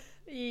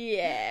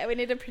 Yeah, we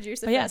need to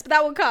produce it first, but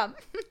that will come.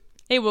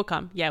 It will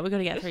come. Yeah, we've got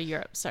to get through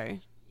Europe. So,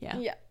 yeah.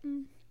 Yeah.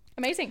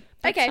 Amazing.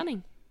 That's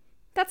stunning.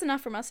 That's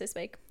enough from us this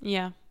week.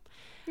 Yeah.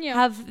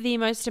 Have the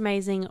most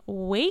amazing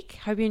week.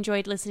 Hope you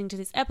enjoyed listening to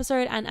this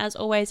episode. And as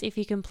always, if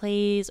you can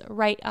please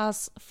rate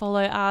us,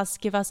 follow us,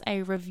 give us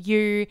a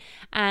review,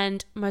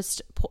 and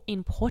most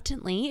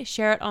importantly,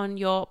 share it on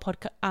your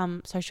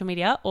social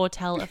media or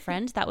tell a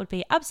friend. That would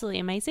be absolutely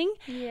amazing.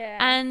 Yeah.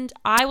 And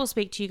I will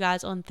speak to you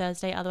guys on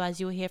Thursday.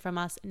 Otherwise, you will hear from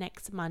us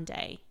next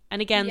Monday.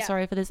 And again,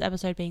 sorry for this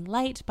episode being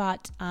late,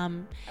 but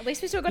at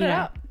least we still got it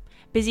up.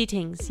 Busy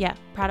things. Yeah.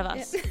 Proud of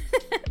us. Yep.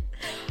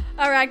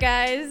 All right,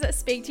 guys.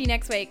 Speak to you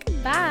next week.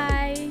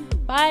 Bye.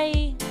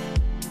 Bye.